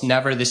almost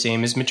never the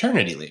same as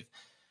maternity leave.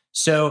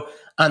 So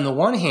on the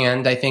one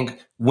hand, I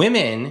think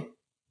women,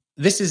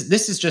 this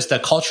is just a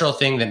cultural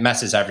thing that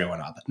messes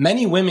everyone up.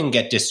 Many women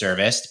get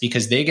disserviced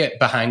because they get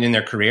behind in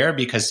their career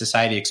because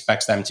society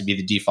expects them to be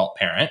the default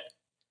parent.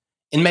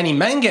 And many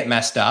men get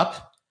messed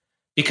up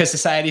because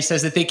society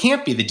says that they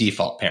can't be the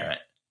default parent.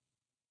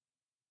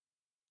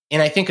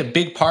 And I think a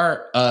big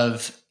part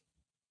of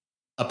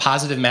a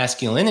positive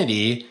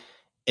masculinity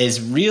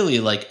is really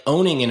like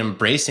owning and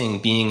embracing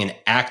being an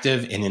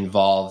active and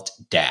involved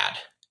dad.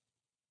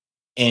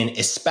 And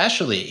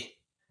especially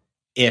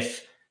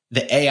if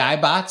the AI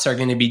bots are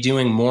going to be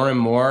doing more and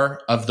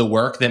more of the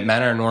work that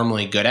men are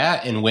normally good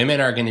at, and women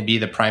are going to be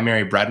the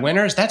primary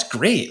breadwinners, that's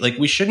great. Like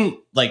we shouldn't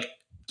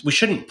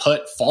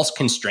put false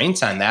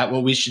constraints on that.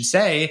 What we should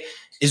say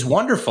is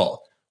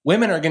wonderful.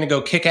 Women are going to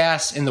go kick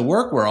ass in the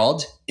work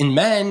world, and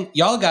men,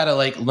 y'all got to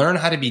like learn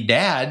how to be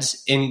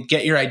dads and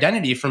get your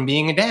identity from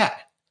being a dad.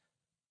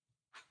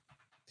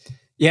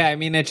 Yeah, I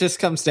mean, it just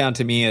comes down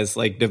to me as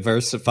like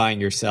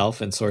diversifying yourself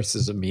and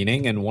sources of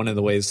meaning. And one of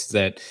the ways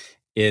that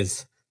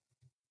is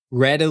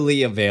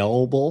readily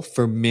available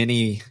for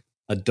many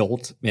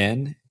adult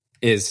men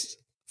is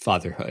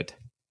fatherhood.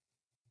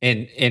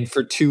 And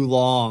for too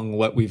long,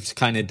 what we've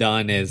kind of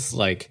done is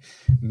like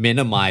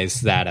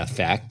minimize that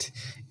effect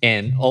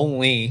and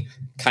only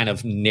kind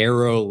of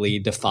narrowly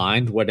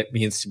defined what it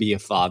means to be a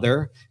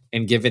father.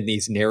 And given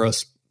these narrow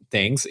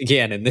things,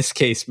 again, in this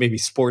case, maybe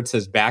sports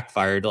has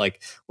backfired.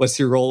 Like, what's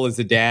your role as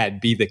a dad?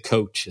 Be the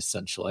coach,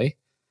 essentially.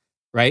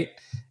 Right.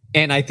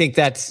 And I think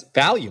that's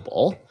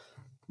valuable.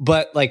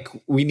 But like,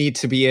 we need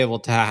to be able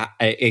to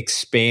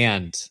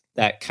expand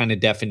that kind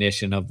of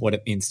definition of what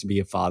it means to be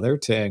a father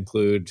to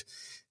include,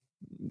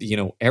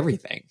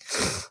 everything.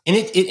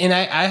 And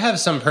I have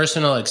some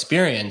personal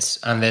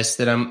experience on this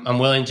that I'm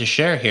willing to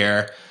share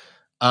here.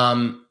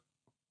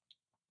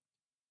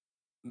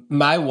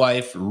 My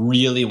wife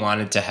really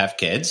wanted to have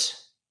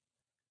kids,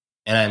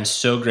 and I'm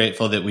so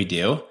grateful that we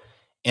do.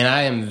 And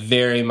I am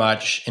very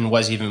much, and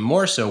was even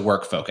more so,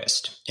 work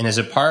focused. And as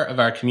a part of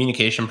our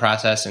communication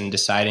process and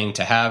deciding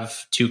to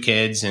have 2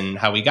 kids and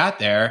how we got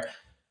there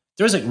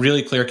was like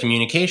really clear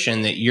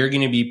communication that you're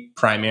going to be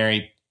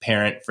primary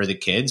parent for the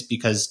kids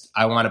because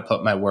I want to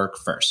put my work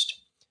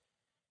first.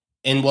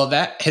 And while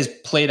that has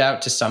played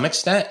out to some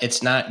extent,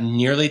 it's not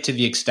nearly to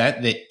the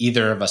extent that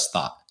either of us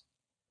thought.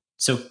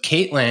 So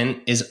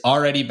Caitlin is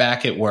already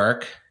back at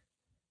work,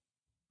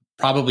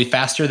 probably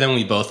faster than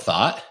we both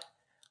thought,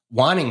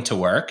 wanting to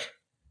work.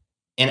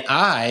 And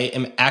I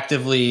am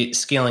actively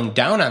scaling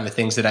down on the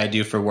things that I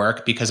do for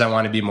work because I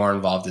want to be more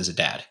involved as a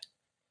dad.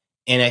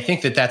 And I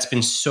think that that's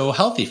been so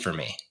healthy for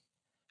me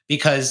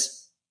because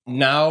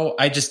now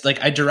I just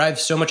I derive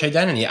so much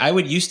identity. I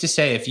would used to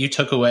say if you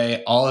took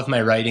away all of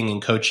my writing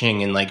and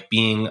coaching and like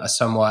being a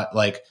somewhat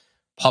like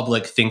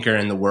public thinker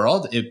in the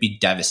world, it'd be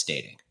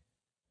devastating.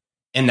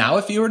 And now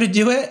if you were to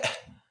do it,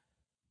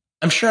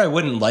 I'm sure I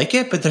wouldn't like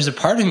it, but there's a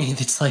part of me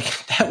that's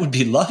like, that would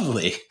be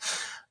lovely.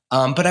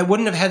 But I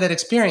wouldn't have had that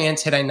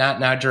experience had I not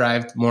now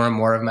derived more and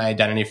more of my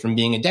identity from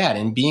being a dad.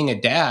 And being a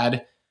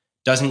dad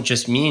doesn't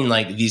just mean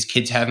like these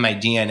kids have my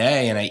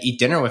DNA and I eat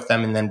dinner with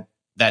them and then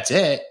that's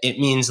it. It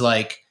means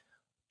like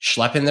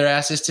schlepping their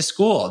asses to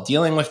school,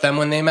 dealing with them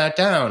when they melt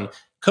down,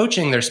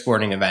 coaching their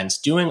sporting events,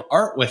 doing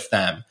art with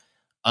them.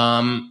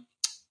 And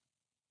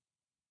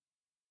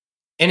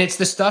it's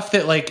the stuff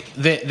that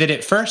that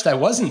at first I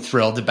wasn't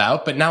thrilled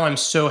about, but now I'm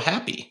so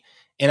happy.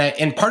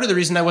 And part of the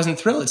reason I wasn't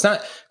thrilled, it's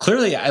not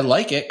clearly I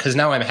like it because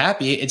now I'm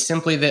happy. It's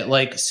simply that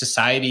like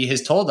society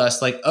has told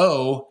us like,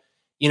 oh,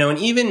 and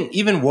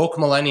even woke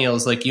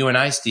millennials like you and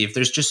I, Steve,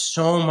 there's just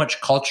so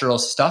much cultural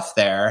stuff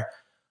there.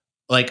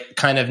 Like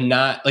kind of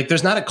not like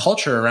there's not a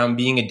culture around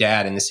being a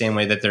dad in the same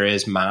way that there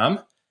is mom.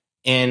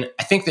 And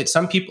I think that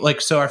some people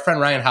so our friend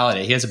Ryan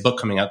Holiday, he has a book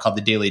coming out called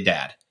The Daily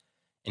Dad,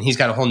 and he's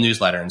got a whole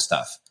newsletter and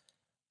stuff.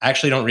 I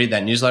actually don't read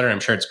that newsletter. I'm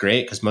sure it's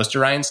great because most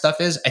of Ryan's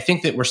stuff is. I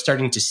think that we're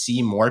starting to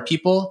see more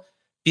people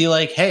be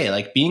like, hey,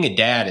 like being a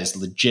dad is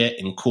legit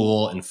and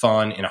cool and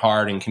fun and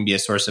hard and can be a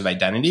source of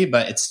identity,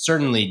 but it's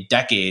certainly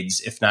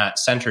decades, if not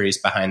centuries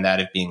behind that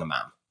of being a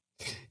mom.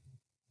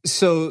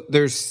 So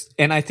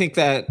and I think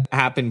that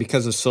happened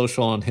because of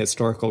social and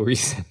historical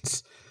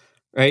reasons,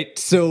 right?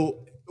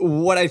 So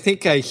what I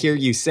think I hear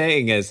you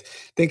saying is,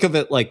 think of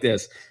it like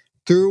this.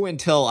 Through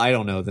until, I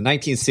don't know, the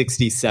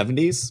 1960s,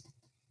 70s,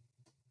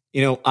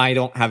 I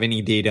don't have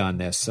any data on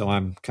this, so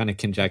I'm kind of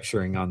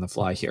conjecturing on the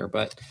fly here,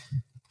 but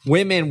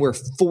women were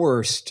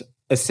forced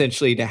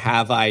essentially to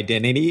have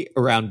identity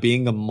around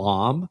being a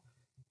mom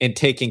and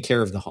taking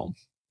care of the home.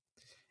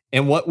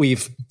 And what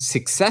we've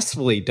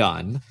successfully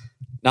done,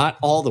 not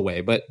all the way,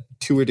 but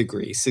to a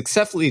degree,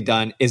 successfully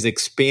done is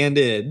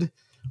expanded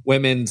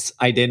women's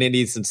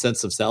identities and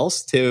sense of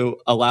selves to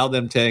allow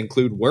them to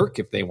include work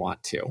if they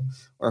want to,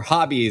 or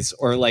hobbies,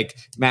 or like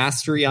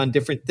mastery on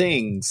different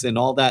things and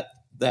all that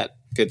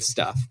good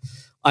stuff.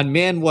 On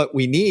men, what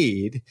we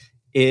need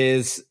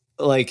is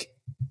like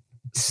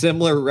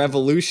similar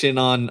revolution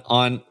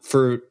on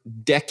for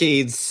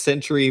decades,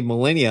 century,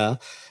 millennia.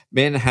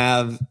 Men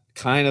have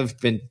kind of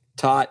been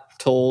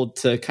told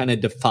to kind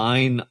of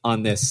define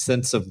on this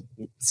sense of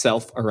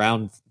self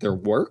around their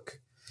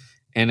work,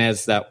 and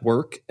as that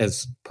work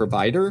as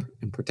provider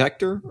and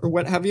protector or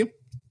what have you.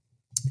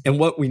 And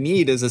what we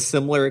need is a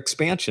similar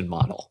expansion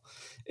model.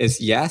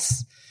 Is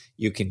yes,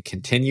 you can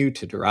continue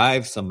to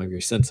derive some of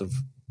your sense of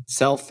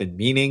self and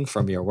meaning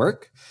from your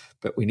work,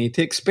 but we need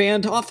to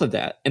expand off of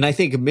that. And I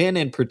think men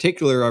in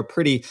particular are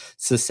pretty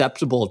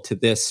susceptible to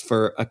this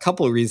for a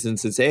couple of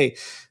reasons. Is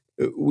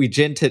we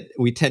tend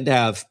to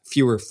have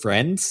fewer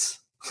friends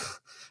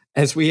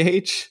as we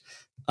age.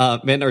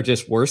 Men are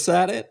just worse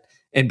at it.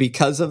 And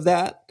because of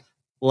that,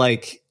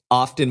 like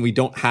often we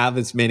don't have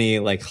as many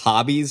like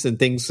hobbies and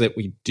things that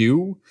we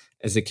do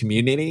as a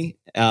community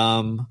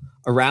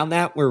around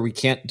that, where we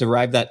can't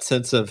derive that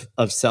sense of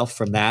self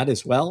from that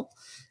as well.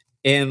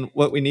 And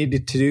what we need to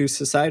do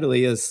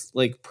societally is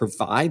like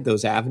provide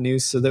those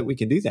avenues so that we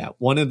can do that.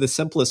 One of the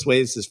simplest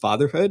ways is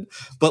fatherhood.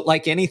 But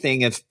like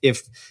anything,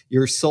 if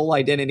your sole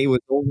identity was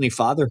only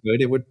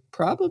fatherhood, it would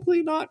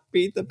probably not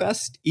be the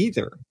best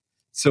either.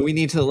 So we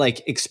need to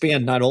like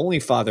expand not only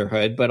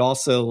fatherhood, but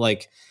also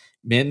like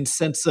men's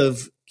sense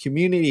of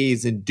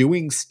communities and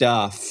doing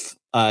stuff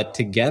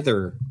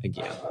together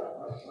again.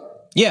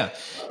 Yeah.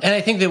 And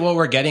I think that what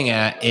we're getting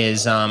at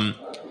is the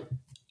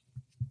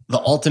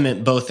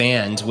ultimate both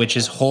and, which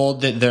is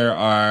hold that there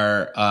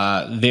are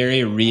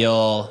very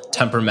real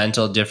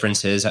temperamental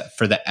differences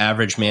for the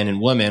average man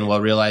and woman,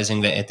 while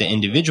realizing that at the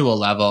individual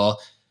level,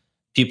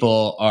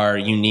 people are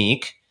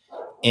unique.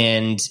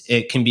 And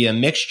it can be a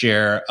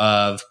mixture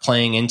of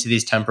playing into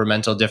these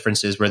temperamental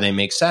differences where they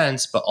make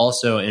sense, but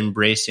also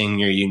embracing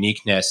your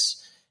uniqueness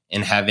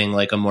and having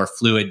like a more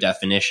fluid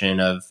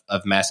definition of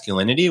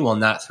masculinity, while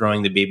not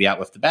throwing the baby out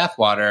with the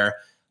bathwater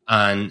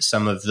on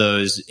some of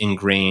those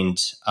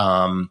ingrained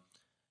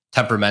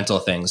temperamental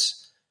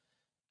things.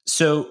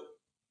 So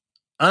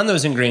on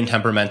those ingrained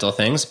temperamental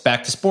things,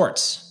 back to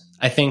sports.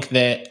 I think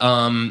that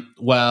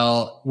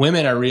while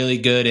women are really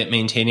good at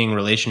maintaining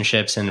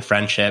relationships and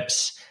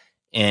friendships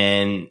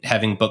and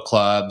having book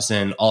clubs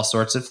and all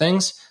sorts of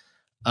things,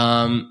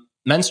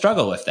 men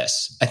struggle with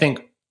this. I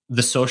think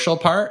the social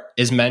part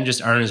is men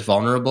just aren't as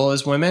vulnerable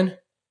as women.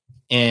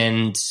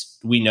 And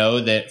we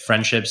know that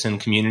friendships and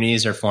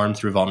communities are formed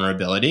through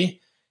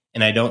vulnerability.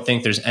 And I don't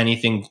think there's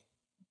anything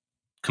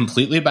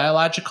completely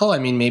biological. I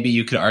mean, maybe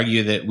you could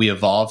argue that we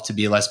evolved to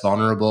be less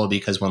vulnerable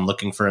because when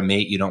looking for a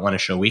mate, you don't want to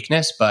show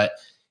weakness. But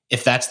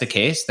if that's the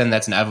case, then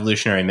that's an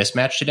evolutionary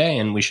mismatch today.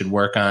 And we should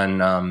work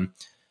on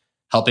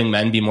helping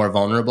men be more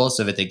vulnerable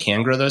so that they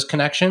can grow those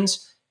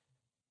connections.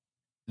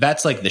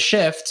 That's like the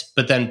shift.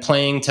 But then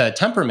playing to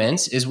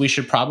temperaments is we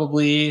should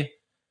probably,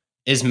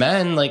 as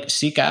men, like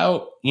seek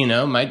out,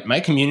 my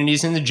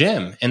communities in the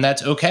gym. And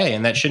that's okay.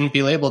 And that shouldn't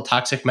be labeled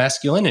toxic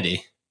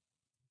masculinity.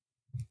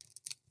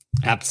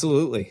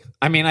 Absolutely.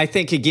 I mean, I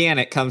think, again,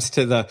 it comes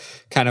to the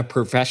kind of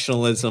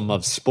professionalism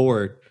of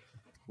sport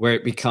where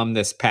it become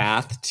this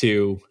path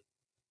to,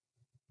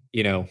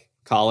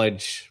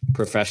 college,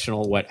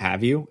 professional, what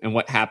have you. And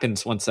what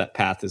happens once that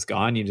path is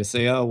gone? You just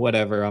say, oh,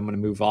 whatever, I'm going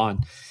to move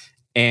on.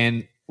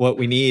 And what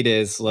we need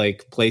is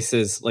like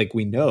places like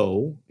we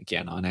know,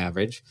 again, on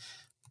average,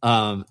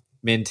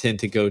 men tend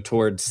to go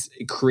towards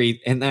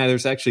create, and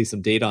there's actually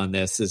some data on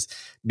this, is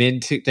men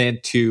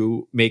tend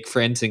to make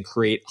friends and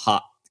create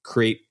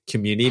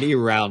community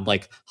around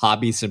like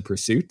hobbies and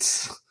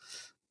pursuits,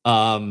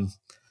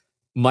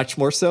 much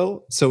more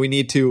so. So we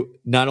need to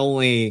not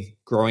only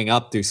growing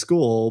up through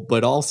school,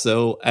 but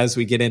also as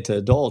we get into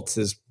adults,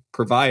 is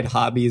provide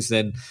hobbies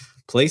and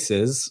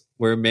places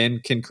where men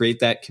can create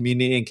that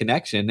community and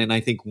connection. And I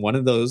think one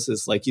of those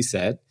is, like you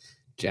said,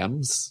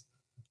 gyms,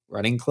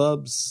 running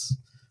clubs,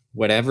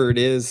 whatever it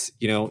is,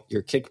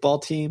 your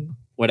kickball team,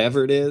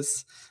 whatever it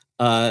is,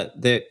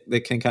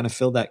 that can kind of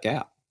fill that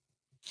gap.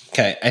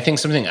 Okay. I think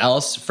something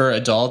else for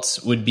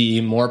adults would be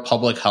more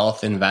public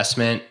health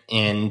investment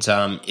in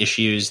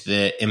issues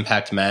that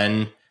impact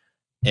men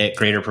at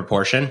greater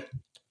proportion.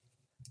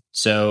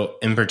 So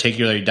in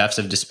particular, deaths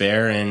of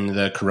despair and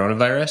the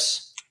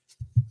coronavirus.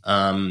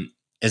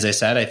 As I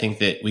said, I think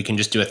that we can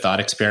just do a thought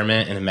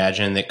experiment and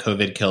imagine that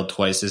COVID killed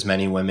twice as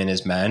many women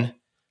as men,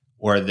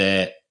 or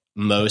that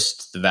the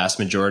vast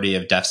majority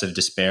of deaths of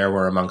despair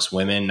were amongst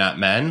women, not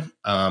men.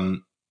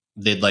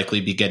 They'd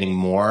likely be getting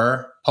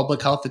more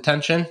public health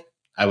attention,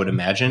 I would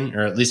imagine,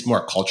 or at least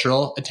more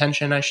cultural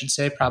attention, I should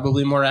say,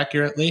 probably more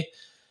accurately.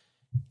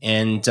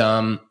 And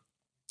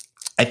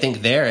I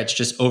think it's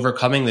just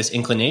overcoming this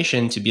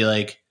inclination to be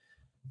like,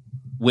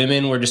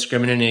 women were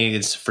discriminated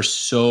against for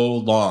so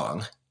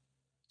long.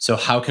 So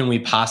how can we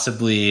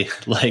possibly,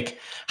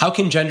 how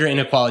can gender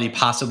inequality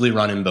possibly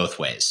run in both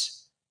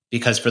ways?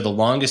 Because for the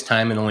longest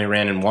time, it only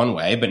ran in one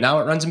way, but now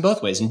it runs in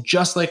both ways. And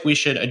just like we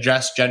should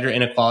address gender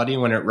inequality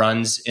when it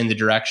runs in the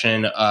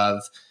direction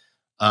of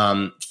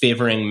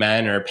favoring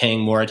men or paying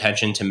more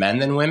attention to men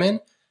than women,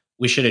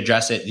 we should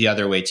address it the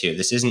other way too.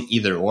 This isn't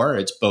either or,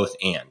 it's both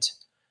and.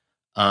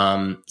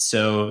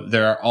 So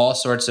there are all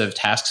sorts of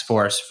task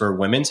force for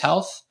women's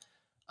health,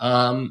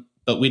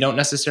 but we don't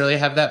necessarily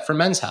have that for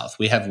men's health.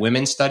 We have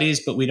women's studies,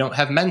 but we don't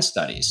have men's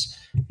studies.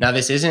 Now,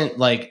 this isn't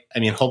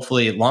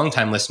hopefully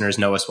longtime listeners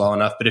know us well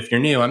enough, but if you're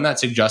new, I'm not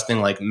suggesting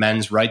like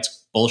men's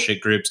rights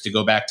bullshit groups to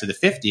go back to the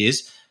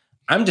 50s.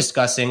 I'm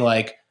discussing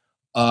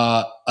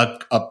a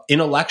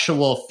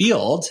intellectual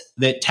field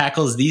that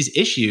tackles these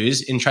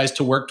issues and tries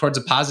to work towards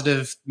a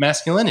positive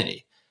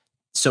masculinity.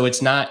 So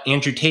it's not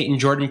Andrew Tate and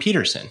Jordan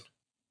Peterson,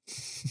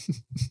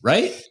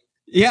 right?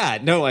 Yeah,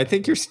 no, I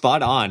think you're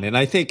spot on. And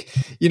I think,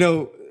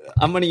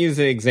 I'm going to use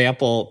an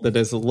example that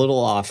is a little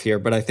off here,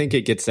 but I think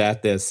it gets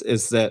at this,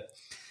 is that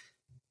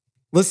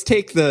let's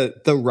take the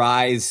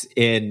rise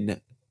in,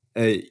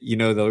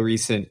 the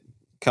recent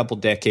couple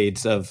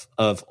decades of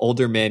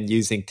older men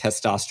using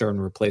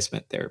testosterone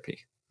replacement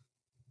therapy.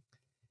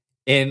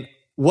 And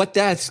what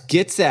that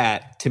gets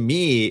at to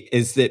me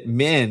is that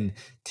men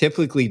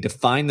typically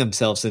define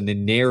themselves in a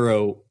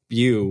narrow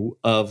view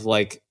of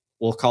like,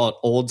 we'll call it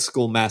old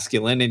school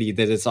masculinity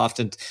that is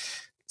often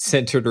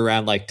centered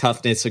around like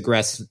toughness,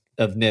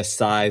 aggressiveness,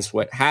 size,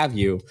 what have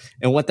you.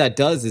 And what that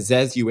does is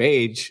as you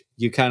age,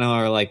 you kind of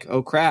are like,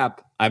 oh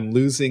crap, I'm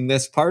losing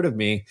this part of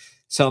me.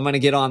 So I'm going to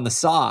get on the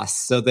sauce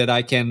so that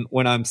I can,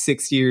 when I'm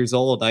 60 years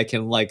old, I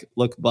can like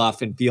look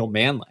buff and feel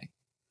manly.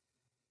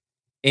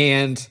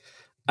 And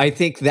I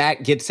think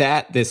that gets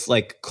at this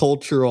like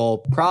cultural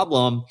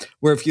problem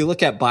where if you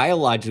look at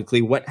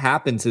biologically, what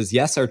happens is,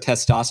 yes, our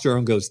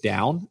testosterone goes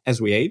down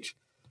as we age.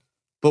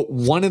 But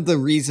one of the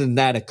reasons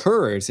that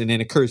occurs, and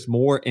it occurs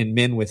more in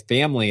men with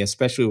family,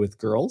 especially with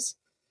girls,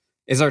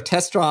 is our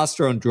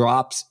testosterone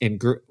drops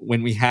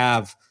when we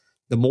have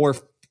the more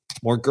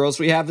girls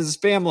we have as a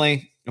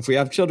family. If we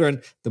have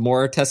children, the more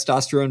our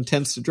testosterone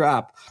tends to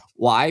drop.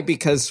 Why?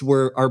 Because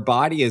our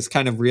body is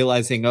kind of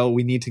realizing, oh,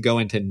 we need to go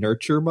into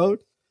nurture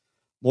mode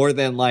more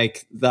than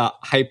like the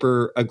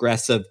hyper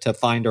aggressive to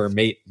find our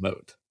mate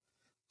mode.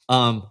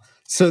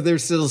 So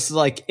there's this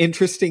like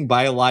interesting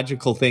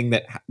biological thing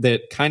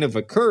that kind of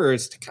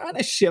occurs to kind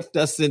of shift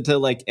us into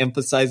like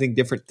emphasizing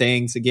different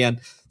things. Again,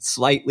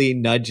 slightly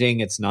nudging.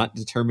 It's not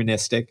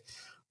deterministic,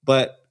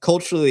 but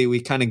culturally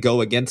we kind of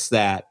go against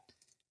that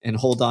and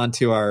hold on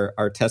to our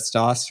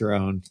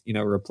testosterone,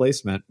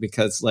 replacement,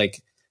 because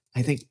like,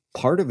 I think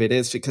part of it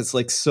is because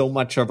like so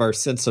much of our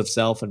sense of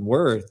self and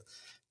worth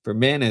for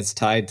men is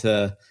tied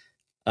to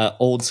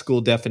old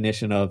school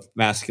definition of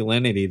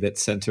masculinity that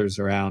centers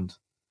around,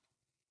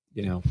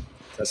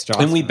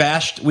 testosterone. And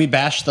we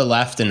bashed the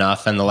left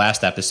enough in the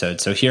last episode.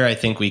 So here I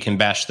think we can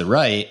bash the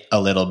right a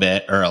little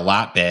bit or a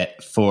lot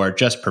bit for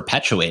just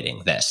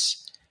perpetuating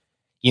this.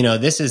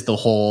 This is the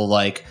whole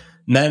like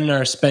men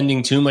are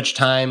spending too much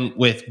time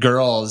with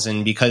girls,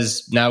 and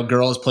because now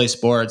girls play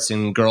sports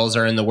and girls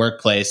are in the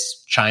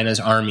workplace, China's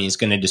army is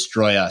going to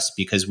destroy us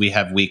because we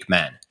have weak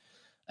men.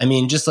 I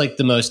mean, just like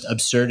the most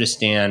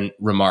absurdistan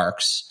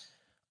remarks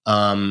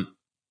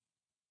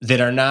that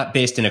are not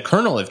based in a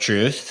kernel of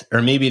truth,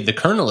 or maybe the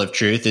kernel of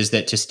truth is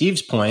that, to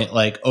Steve's point,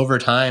 like over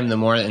time, the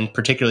more, and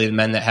particularly the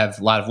men that have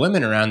a lot of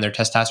women around, their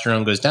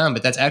testosterone goes down,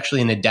 but that's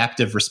actually an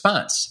adaptive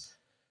response.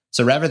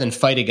 So rather than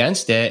fight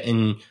against it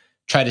and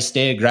try to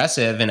stay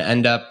aggressive and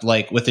end up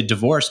like with a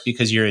divorce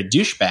because you're a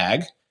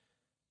douchebag,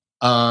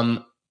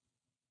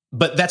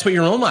 but that's what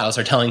your role models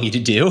are telling you to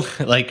do,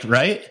 like,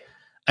 right?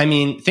 I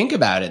mean, think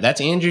about it. That's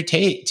Andrew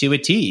Tate to a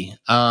T.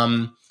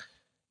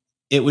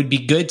 It would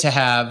be good to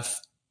have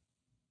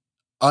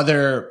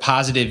other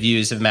positive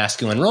views of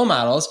masculine role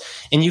models.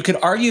 And you could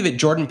argue that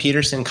Jordan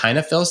Peterson kind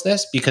of fills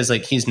this because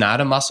like he's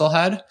not a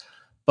musclehead.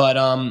 But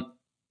I'm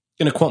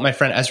going to quote my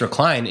friend Ezra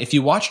Klein. If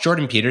you watch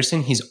Jordan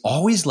Peterson, he's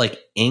always like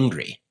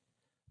angry.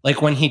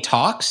 Like when he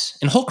talks,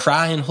 and he'll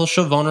cry and he'll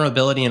show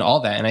vulnerability and all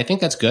that. And I think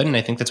that's good. And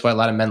I think that's why a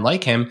lot of men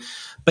like him.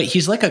 But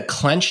he's like a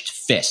clenched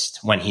fist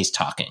when he's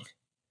talking,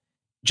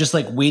 just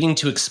like waiting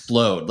to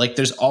explode. Like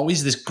there's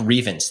always this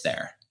grievance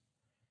there.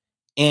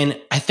 And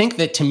I think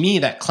that to me,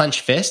 that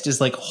clenched fist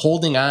is like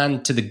holding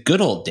on to the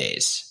good old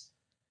days.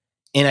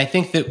 And I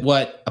think that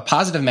what a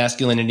positive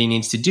masculinity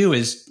needs to do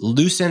is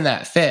loosen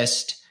that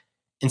fist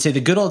and say the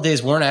good old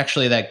days weren't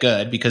actually that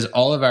good because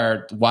all of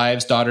our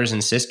wives, daughters,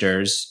 and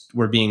sisters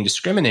were being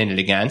discriminated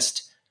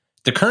against.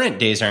 The current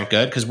days aren't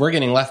good because we're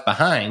getting left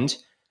behind.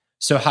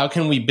 So how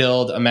can we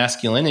build a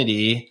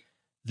masculinity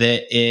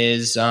that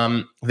is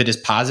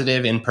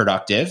positive and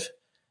productive,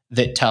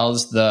 that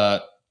tells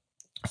the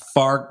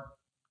far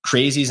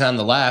crazies on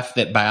the left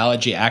that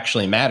biology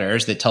actually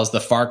matters, that tells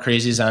the far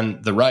crazies on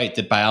the right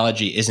that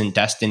biology isn't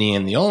destiny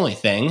and the only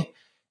thing,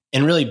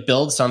 and really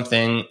build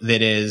something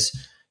that is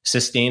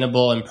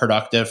sustainable and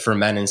productive for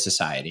men in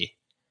society.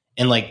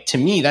 And like, to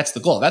me, that's the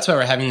goal. That's why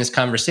we're having this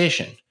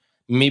conversation.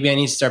 Maybe I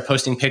need to start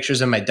posting pictures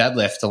of my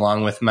deadlift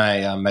along with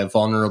my my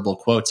vulnerable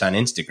quotes on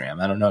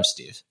Instagram. I don't know,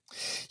 Steve.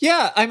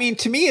 Yeah, I mean,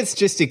 to me, it's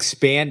just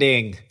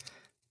expanding.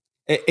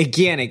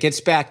 Again, it gets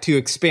back to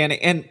expanding,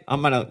 and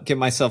I'm going to give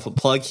myself a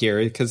plug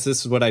here because this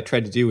is what I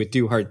tried to do with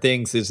Do Hard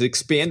Things, is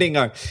expanding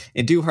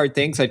in Do Hard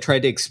Things, I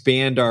tried to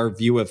expand our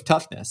view of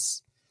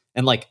toughness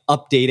and like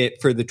update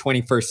it for the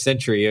 21st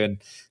century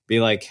and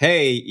be like,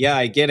 hey, yeah,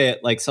 I get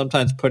it. Like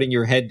sometimes putting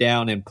your head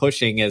down and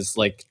pushing is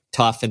like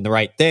tough and the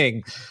right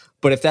thing.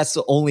 But if that's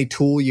the only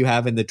tool you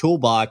have in the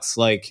toolbox,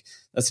 like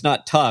that's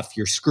not tough,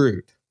 you're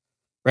screwed.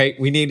 Right?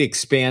 We need to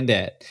expand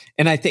it.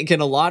 And I think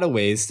in a lot of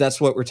ways, that's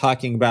what we're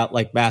talking about,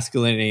 like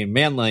masculinity and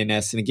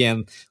manliness. And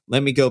again,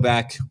 let me go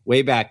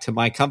way back to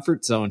my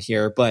comfort zone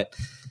here. But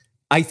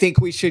I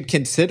think we should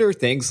consider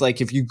things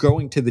like if you're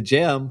going to the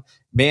gym,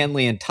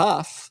 manly and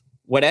tough,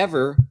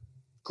 whatever,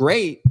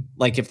 great.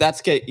 Like if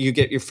you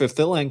get your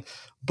fulfilling,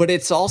 but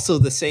it's also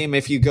the same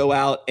if you go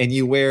out and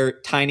you wear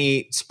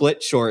tiny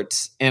split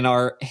shorts and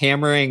are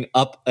hammering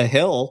up a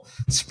hill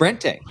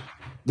sprinting.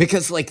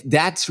 Because like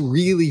that's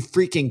really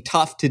freaking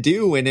tough to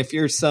do. And if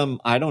you're some,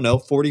 I don't know,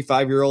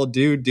 45-year-old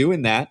dude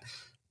doing that,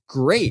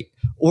 great.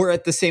 Or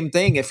at the same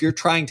thing, if you're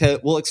trying to,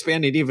 we'll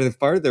expand it even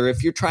further.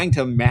 If you're trying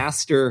to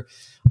master,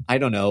 I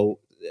don't know,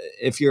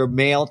 if you're a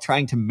male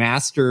trying to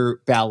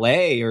master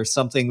ballet or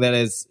something that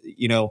is,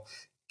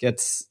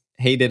 gets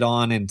hated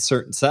on in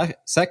certain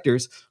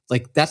sectors,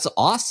 like that's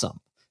awesome.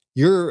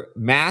 You're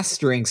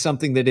mastering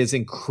something that is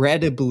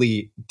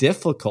incredibly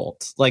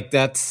difficult. Like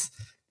that's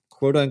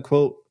quote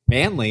unquote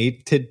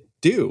manly to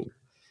do.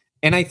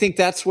 And I think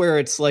that's where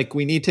it's like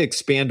we need to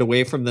expand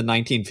away from the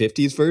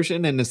 1950s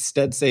version and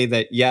instead say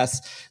that,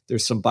 yes,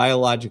 there's some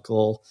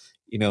biological,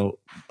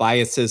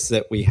 biases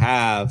that we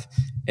have.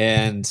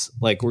 And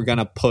like we're going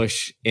to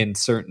push in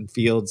certain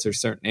fields or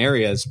certain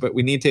areas, but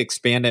we need to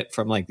expand it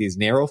from like these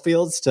narrow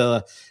fields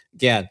to,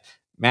 again,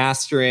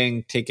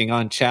 mastering, taking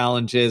on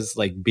challenges,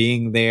 like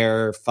being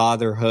there,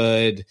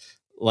 fatherhood,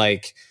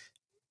 like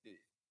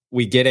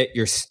we get it,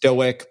 you're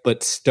stoic,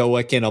 but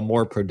stoic in a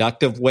more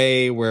productive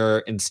way where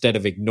instead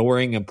of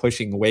ignoring and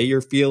pushing away your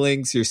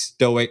feelings, your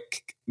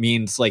stoic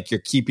means like you're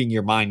keeping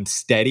your mind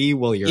steady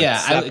while you're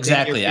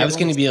exactly. I was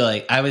going to be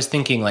like, I was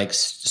thinking like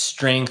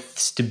strength,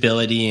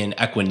 stability, and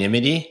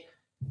equanimity,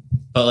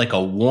 but like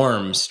a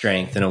warm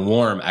strength and a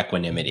warm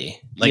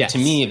equanimity. Like to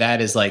me,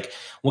 that is like,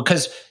 well,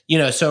 because,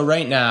 so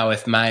right now,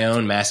 if my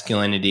own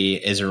masculinity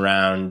is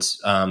around,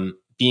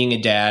 being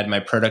a dad, my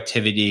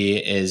productivity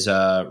is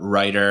a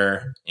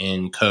writer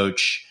and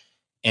coach,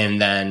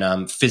 and then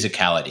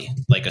physicality,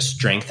 like a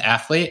strength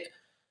athlete.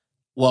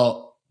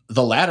 Well,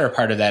 the latter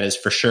part of that is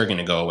for sure going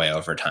to go away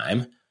over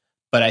time,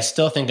 but I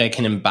still think I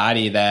can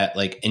embody that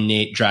like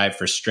innate drive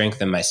for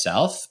strength in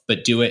myself,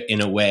 but do it in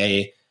a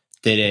way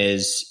that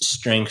is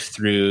strength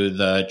through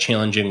the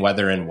challenging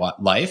weather in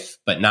life,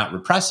 but not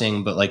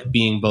repressing, but like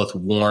being both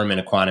warm and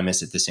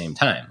equanimous at the same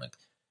time. Like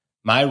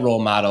my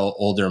role model,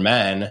 older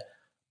men,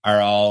 are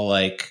all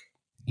like,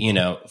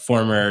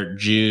 former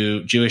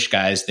Jewish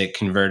guys that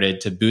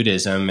converted to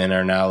Buddhism and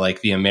are now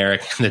like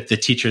the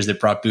teachers that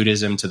brought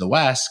Buddhism to the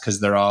West, because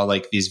they're all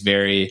like these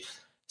very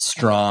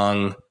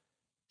strong,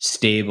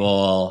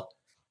 stable,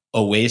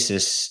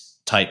 oasis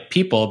type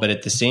people, but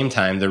at the same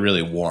time, they're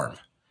really warm.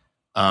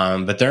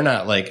 But they're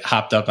not like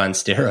hopped up on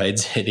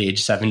steroids at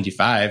age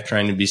 75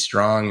 trying to be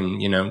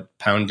strong and,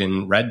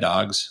 pounding Red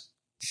Dogs.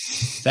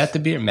 Is that the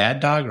beer? Mad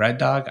Dog? Red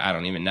Dog? I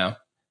don't even know.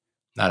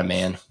 Not a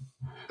man.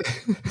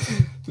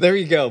 There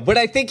you go. But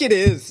I think it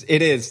is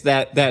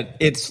that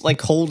it's like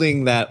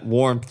holding that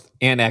warmth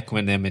and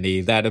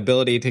equanimity, that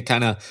ability to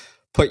kind of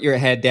put your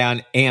head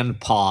down and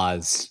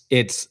pause.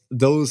 It's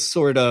those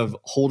sort of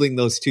holding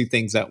those two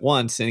things at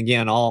once. And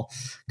again, I'll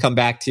come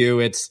back to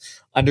it's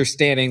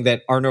understanding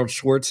that Arnold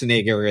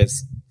Schwarzenegger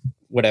is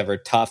whatever,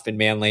 tough and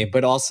manly,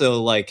 but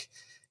also like,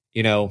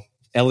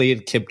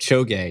 Eliud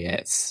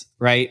Kipchoge is,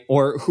 right?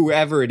 Or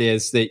whoever it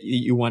is that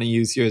you want to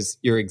use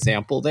your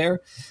example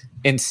there,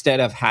 instead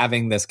of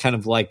having this kind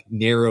of like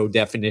narrow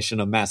definition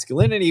of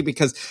masculinity.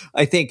 Because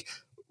I think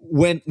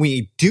when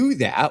we do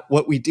that,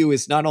 what we do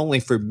is not only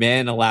for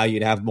men allow you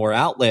to have more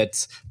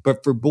outlets,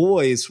 but for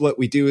boys, what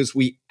we do is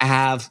we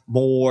have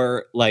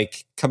more,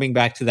 like coming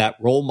back to that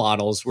role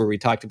models where we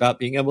talked about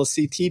being able to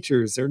see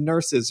teachers or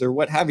nurses or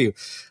what have you.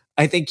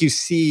 I think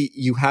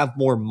you have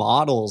more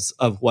models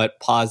of what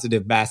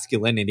positive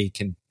masculinity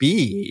can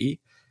be,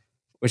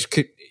 which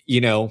could,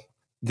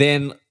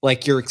 then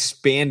like you're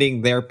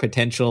expanding their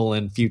potential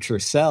and future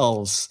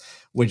selves,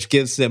 which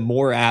gives them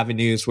more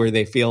avenues where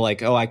they feel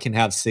like, oh, I can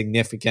have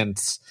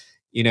significance,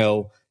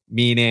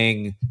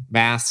 meaning,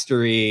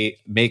 mastery,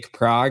 make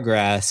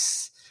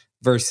progress,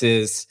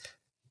 versus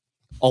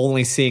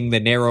only seeing the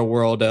narrow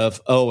world of,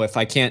 oh, if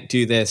I can't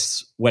do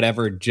this,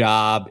 whatever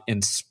job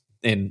in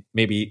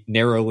maybe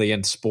narrowly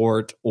in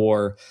sport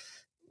or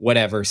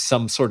whatever,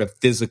 some sort of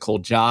physical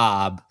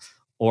job,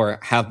 or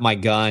have my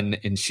gun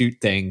and shoot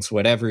things,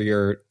 whatever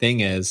your thing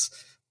is,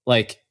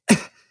 like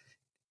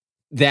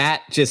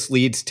that just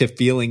leads to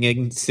feeling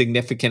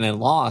insignificant and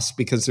lost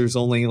because there's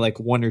only like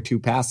one or two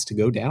paths to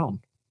go down.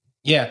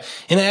 Yeah.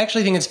 And I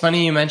actually think it's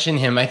funny you mentioned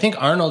him. I think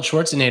Arnold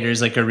Schwarzenegger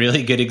is like a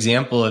really good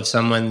example of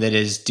someone that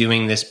is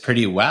doing this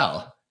pretty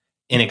well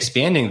in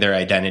expanding their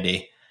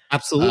identity.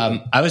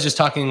 Absolutely. I was just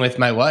talking with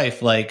my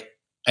wife,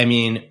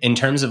 in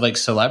terms of like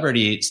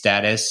celebrity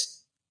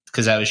status,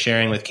 because I was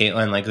sharing with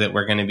Caitlin like that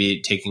we're going to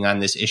be taking on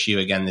this issue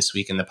again this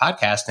week in the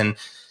podcast. And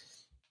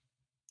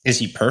is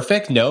he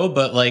perfect? No,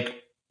 but like,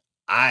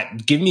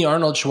 give me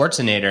Arnold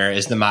Schwarzenegger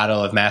as the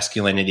model of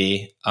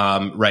masculinity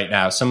right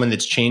now. Someone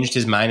that's changed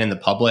his mind in the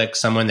public,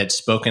 someone that's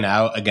spoken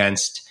out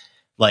against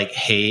like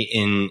hate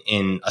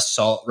in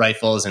assault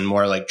rifles and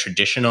more like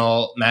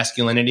traditional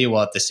masculinity,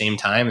 while at the same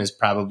time is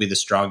probably the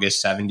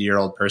strongest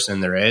 70-year-old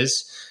person there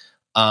is.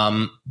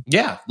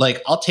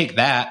 Like I'll take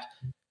that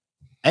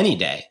any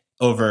day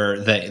over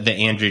the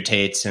Andrew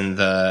Tates and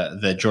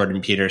the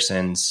Jordan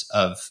Petersons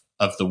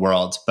of the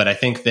world. But I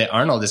think that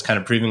Arnold is kind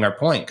of proving our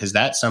point, because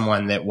that's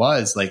someone that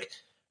was like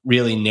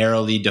really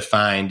narrowly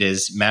defined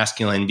as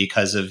masculine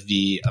because of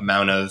the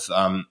amount of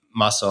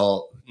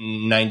muscle,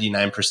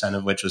 99%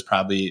 of which was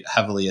probably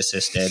heavily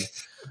assisted,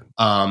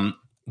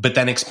 but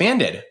then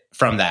expanded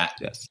from that.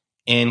 Yes.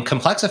 and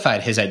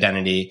complexified his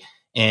identity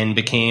and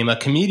became a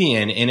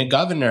comedian and a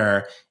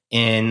governor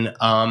and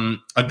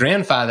a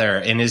grandfather,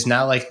 and is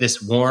now like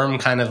this warm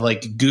kind of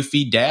like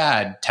goofy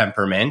dad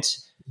temperament.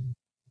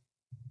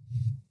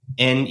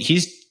 And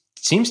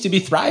seems to be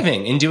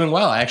thriving and doing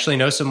well. I actually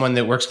know someone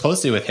that works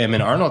closely with him,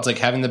 and Arnold's like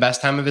having the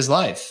best time of his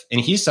life. And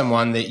he's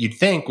someone that you'd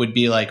think would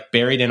be like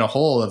buried in a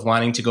hole of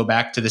wanting to go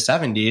back to the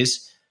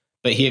 70s,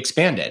 but he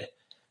expanded.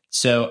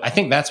 So I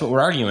think that's what we're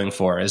arguing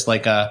for, is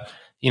like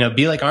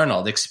be like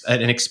Arnold,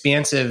 an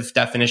expansive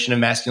definition of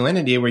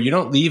masculinity where you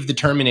don't leave the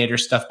Terminator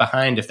stuff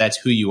behind if that's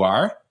who you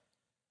are,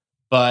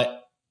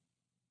 but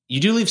you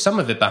do leave some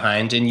of it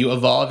behind, and you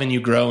evolve and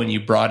you grow and you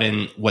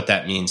broaden what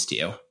that means to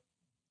you.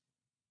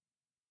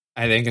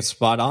 I think it's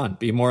spot on.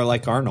 Be more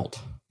like Arnold.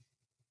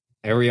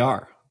 There we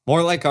are.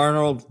 More like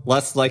Arnold,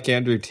 less like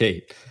Andrew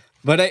Tate.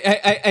 But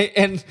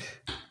I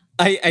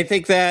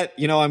think that,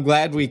 I'm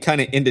glad we kind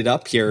of ended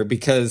up here,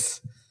 because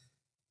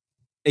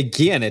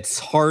again, it's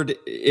hard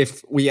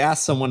if we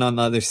ask someone on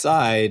the other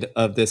side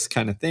of this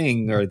kind of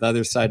thing, or the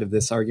other side of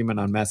this argument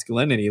on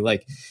masculinity,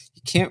 like,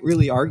 you can't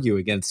really argue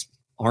against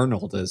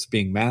Arnold as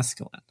being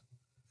masculine.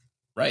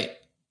 Right.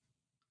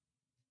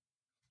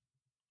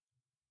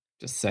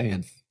 Just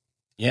saying.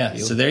 Yeah.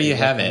 So there you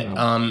have it.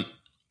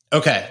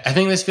 Okay. I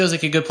think this feels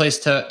like a good place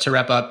to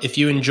wrap up. If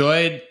you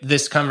enjoyed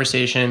this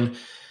conversation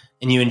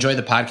and you enjoy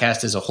the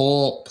podcast as a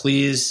whole,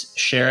 please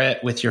share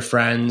it with your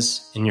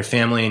friends and your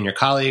family and your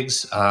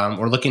colleagues.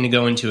 We're looking to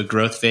go into a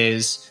growth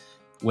phase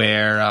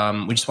where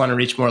we just want to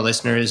reach more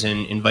listeners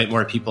and invite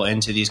more people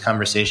into these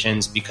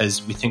conversations,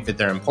 because we think that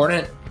they're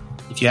important.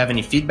 If you have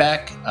any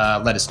feedback,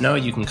 let us know.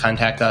 You can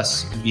contact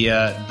us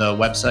via the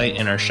website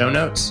in our show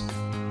notes.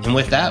 And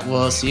with that,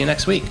 we'll see you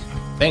next week.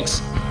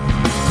 Thanks.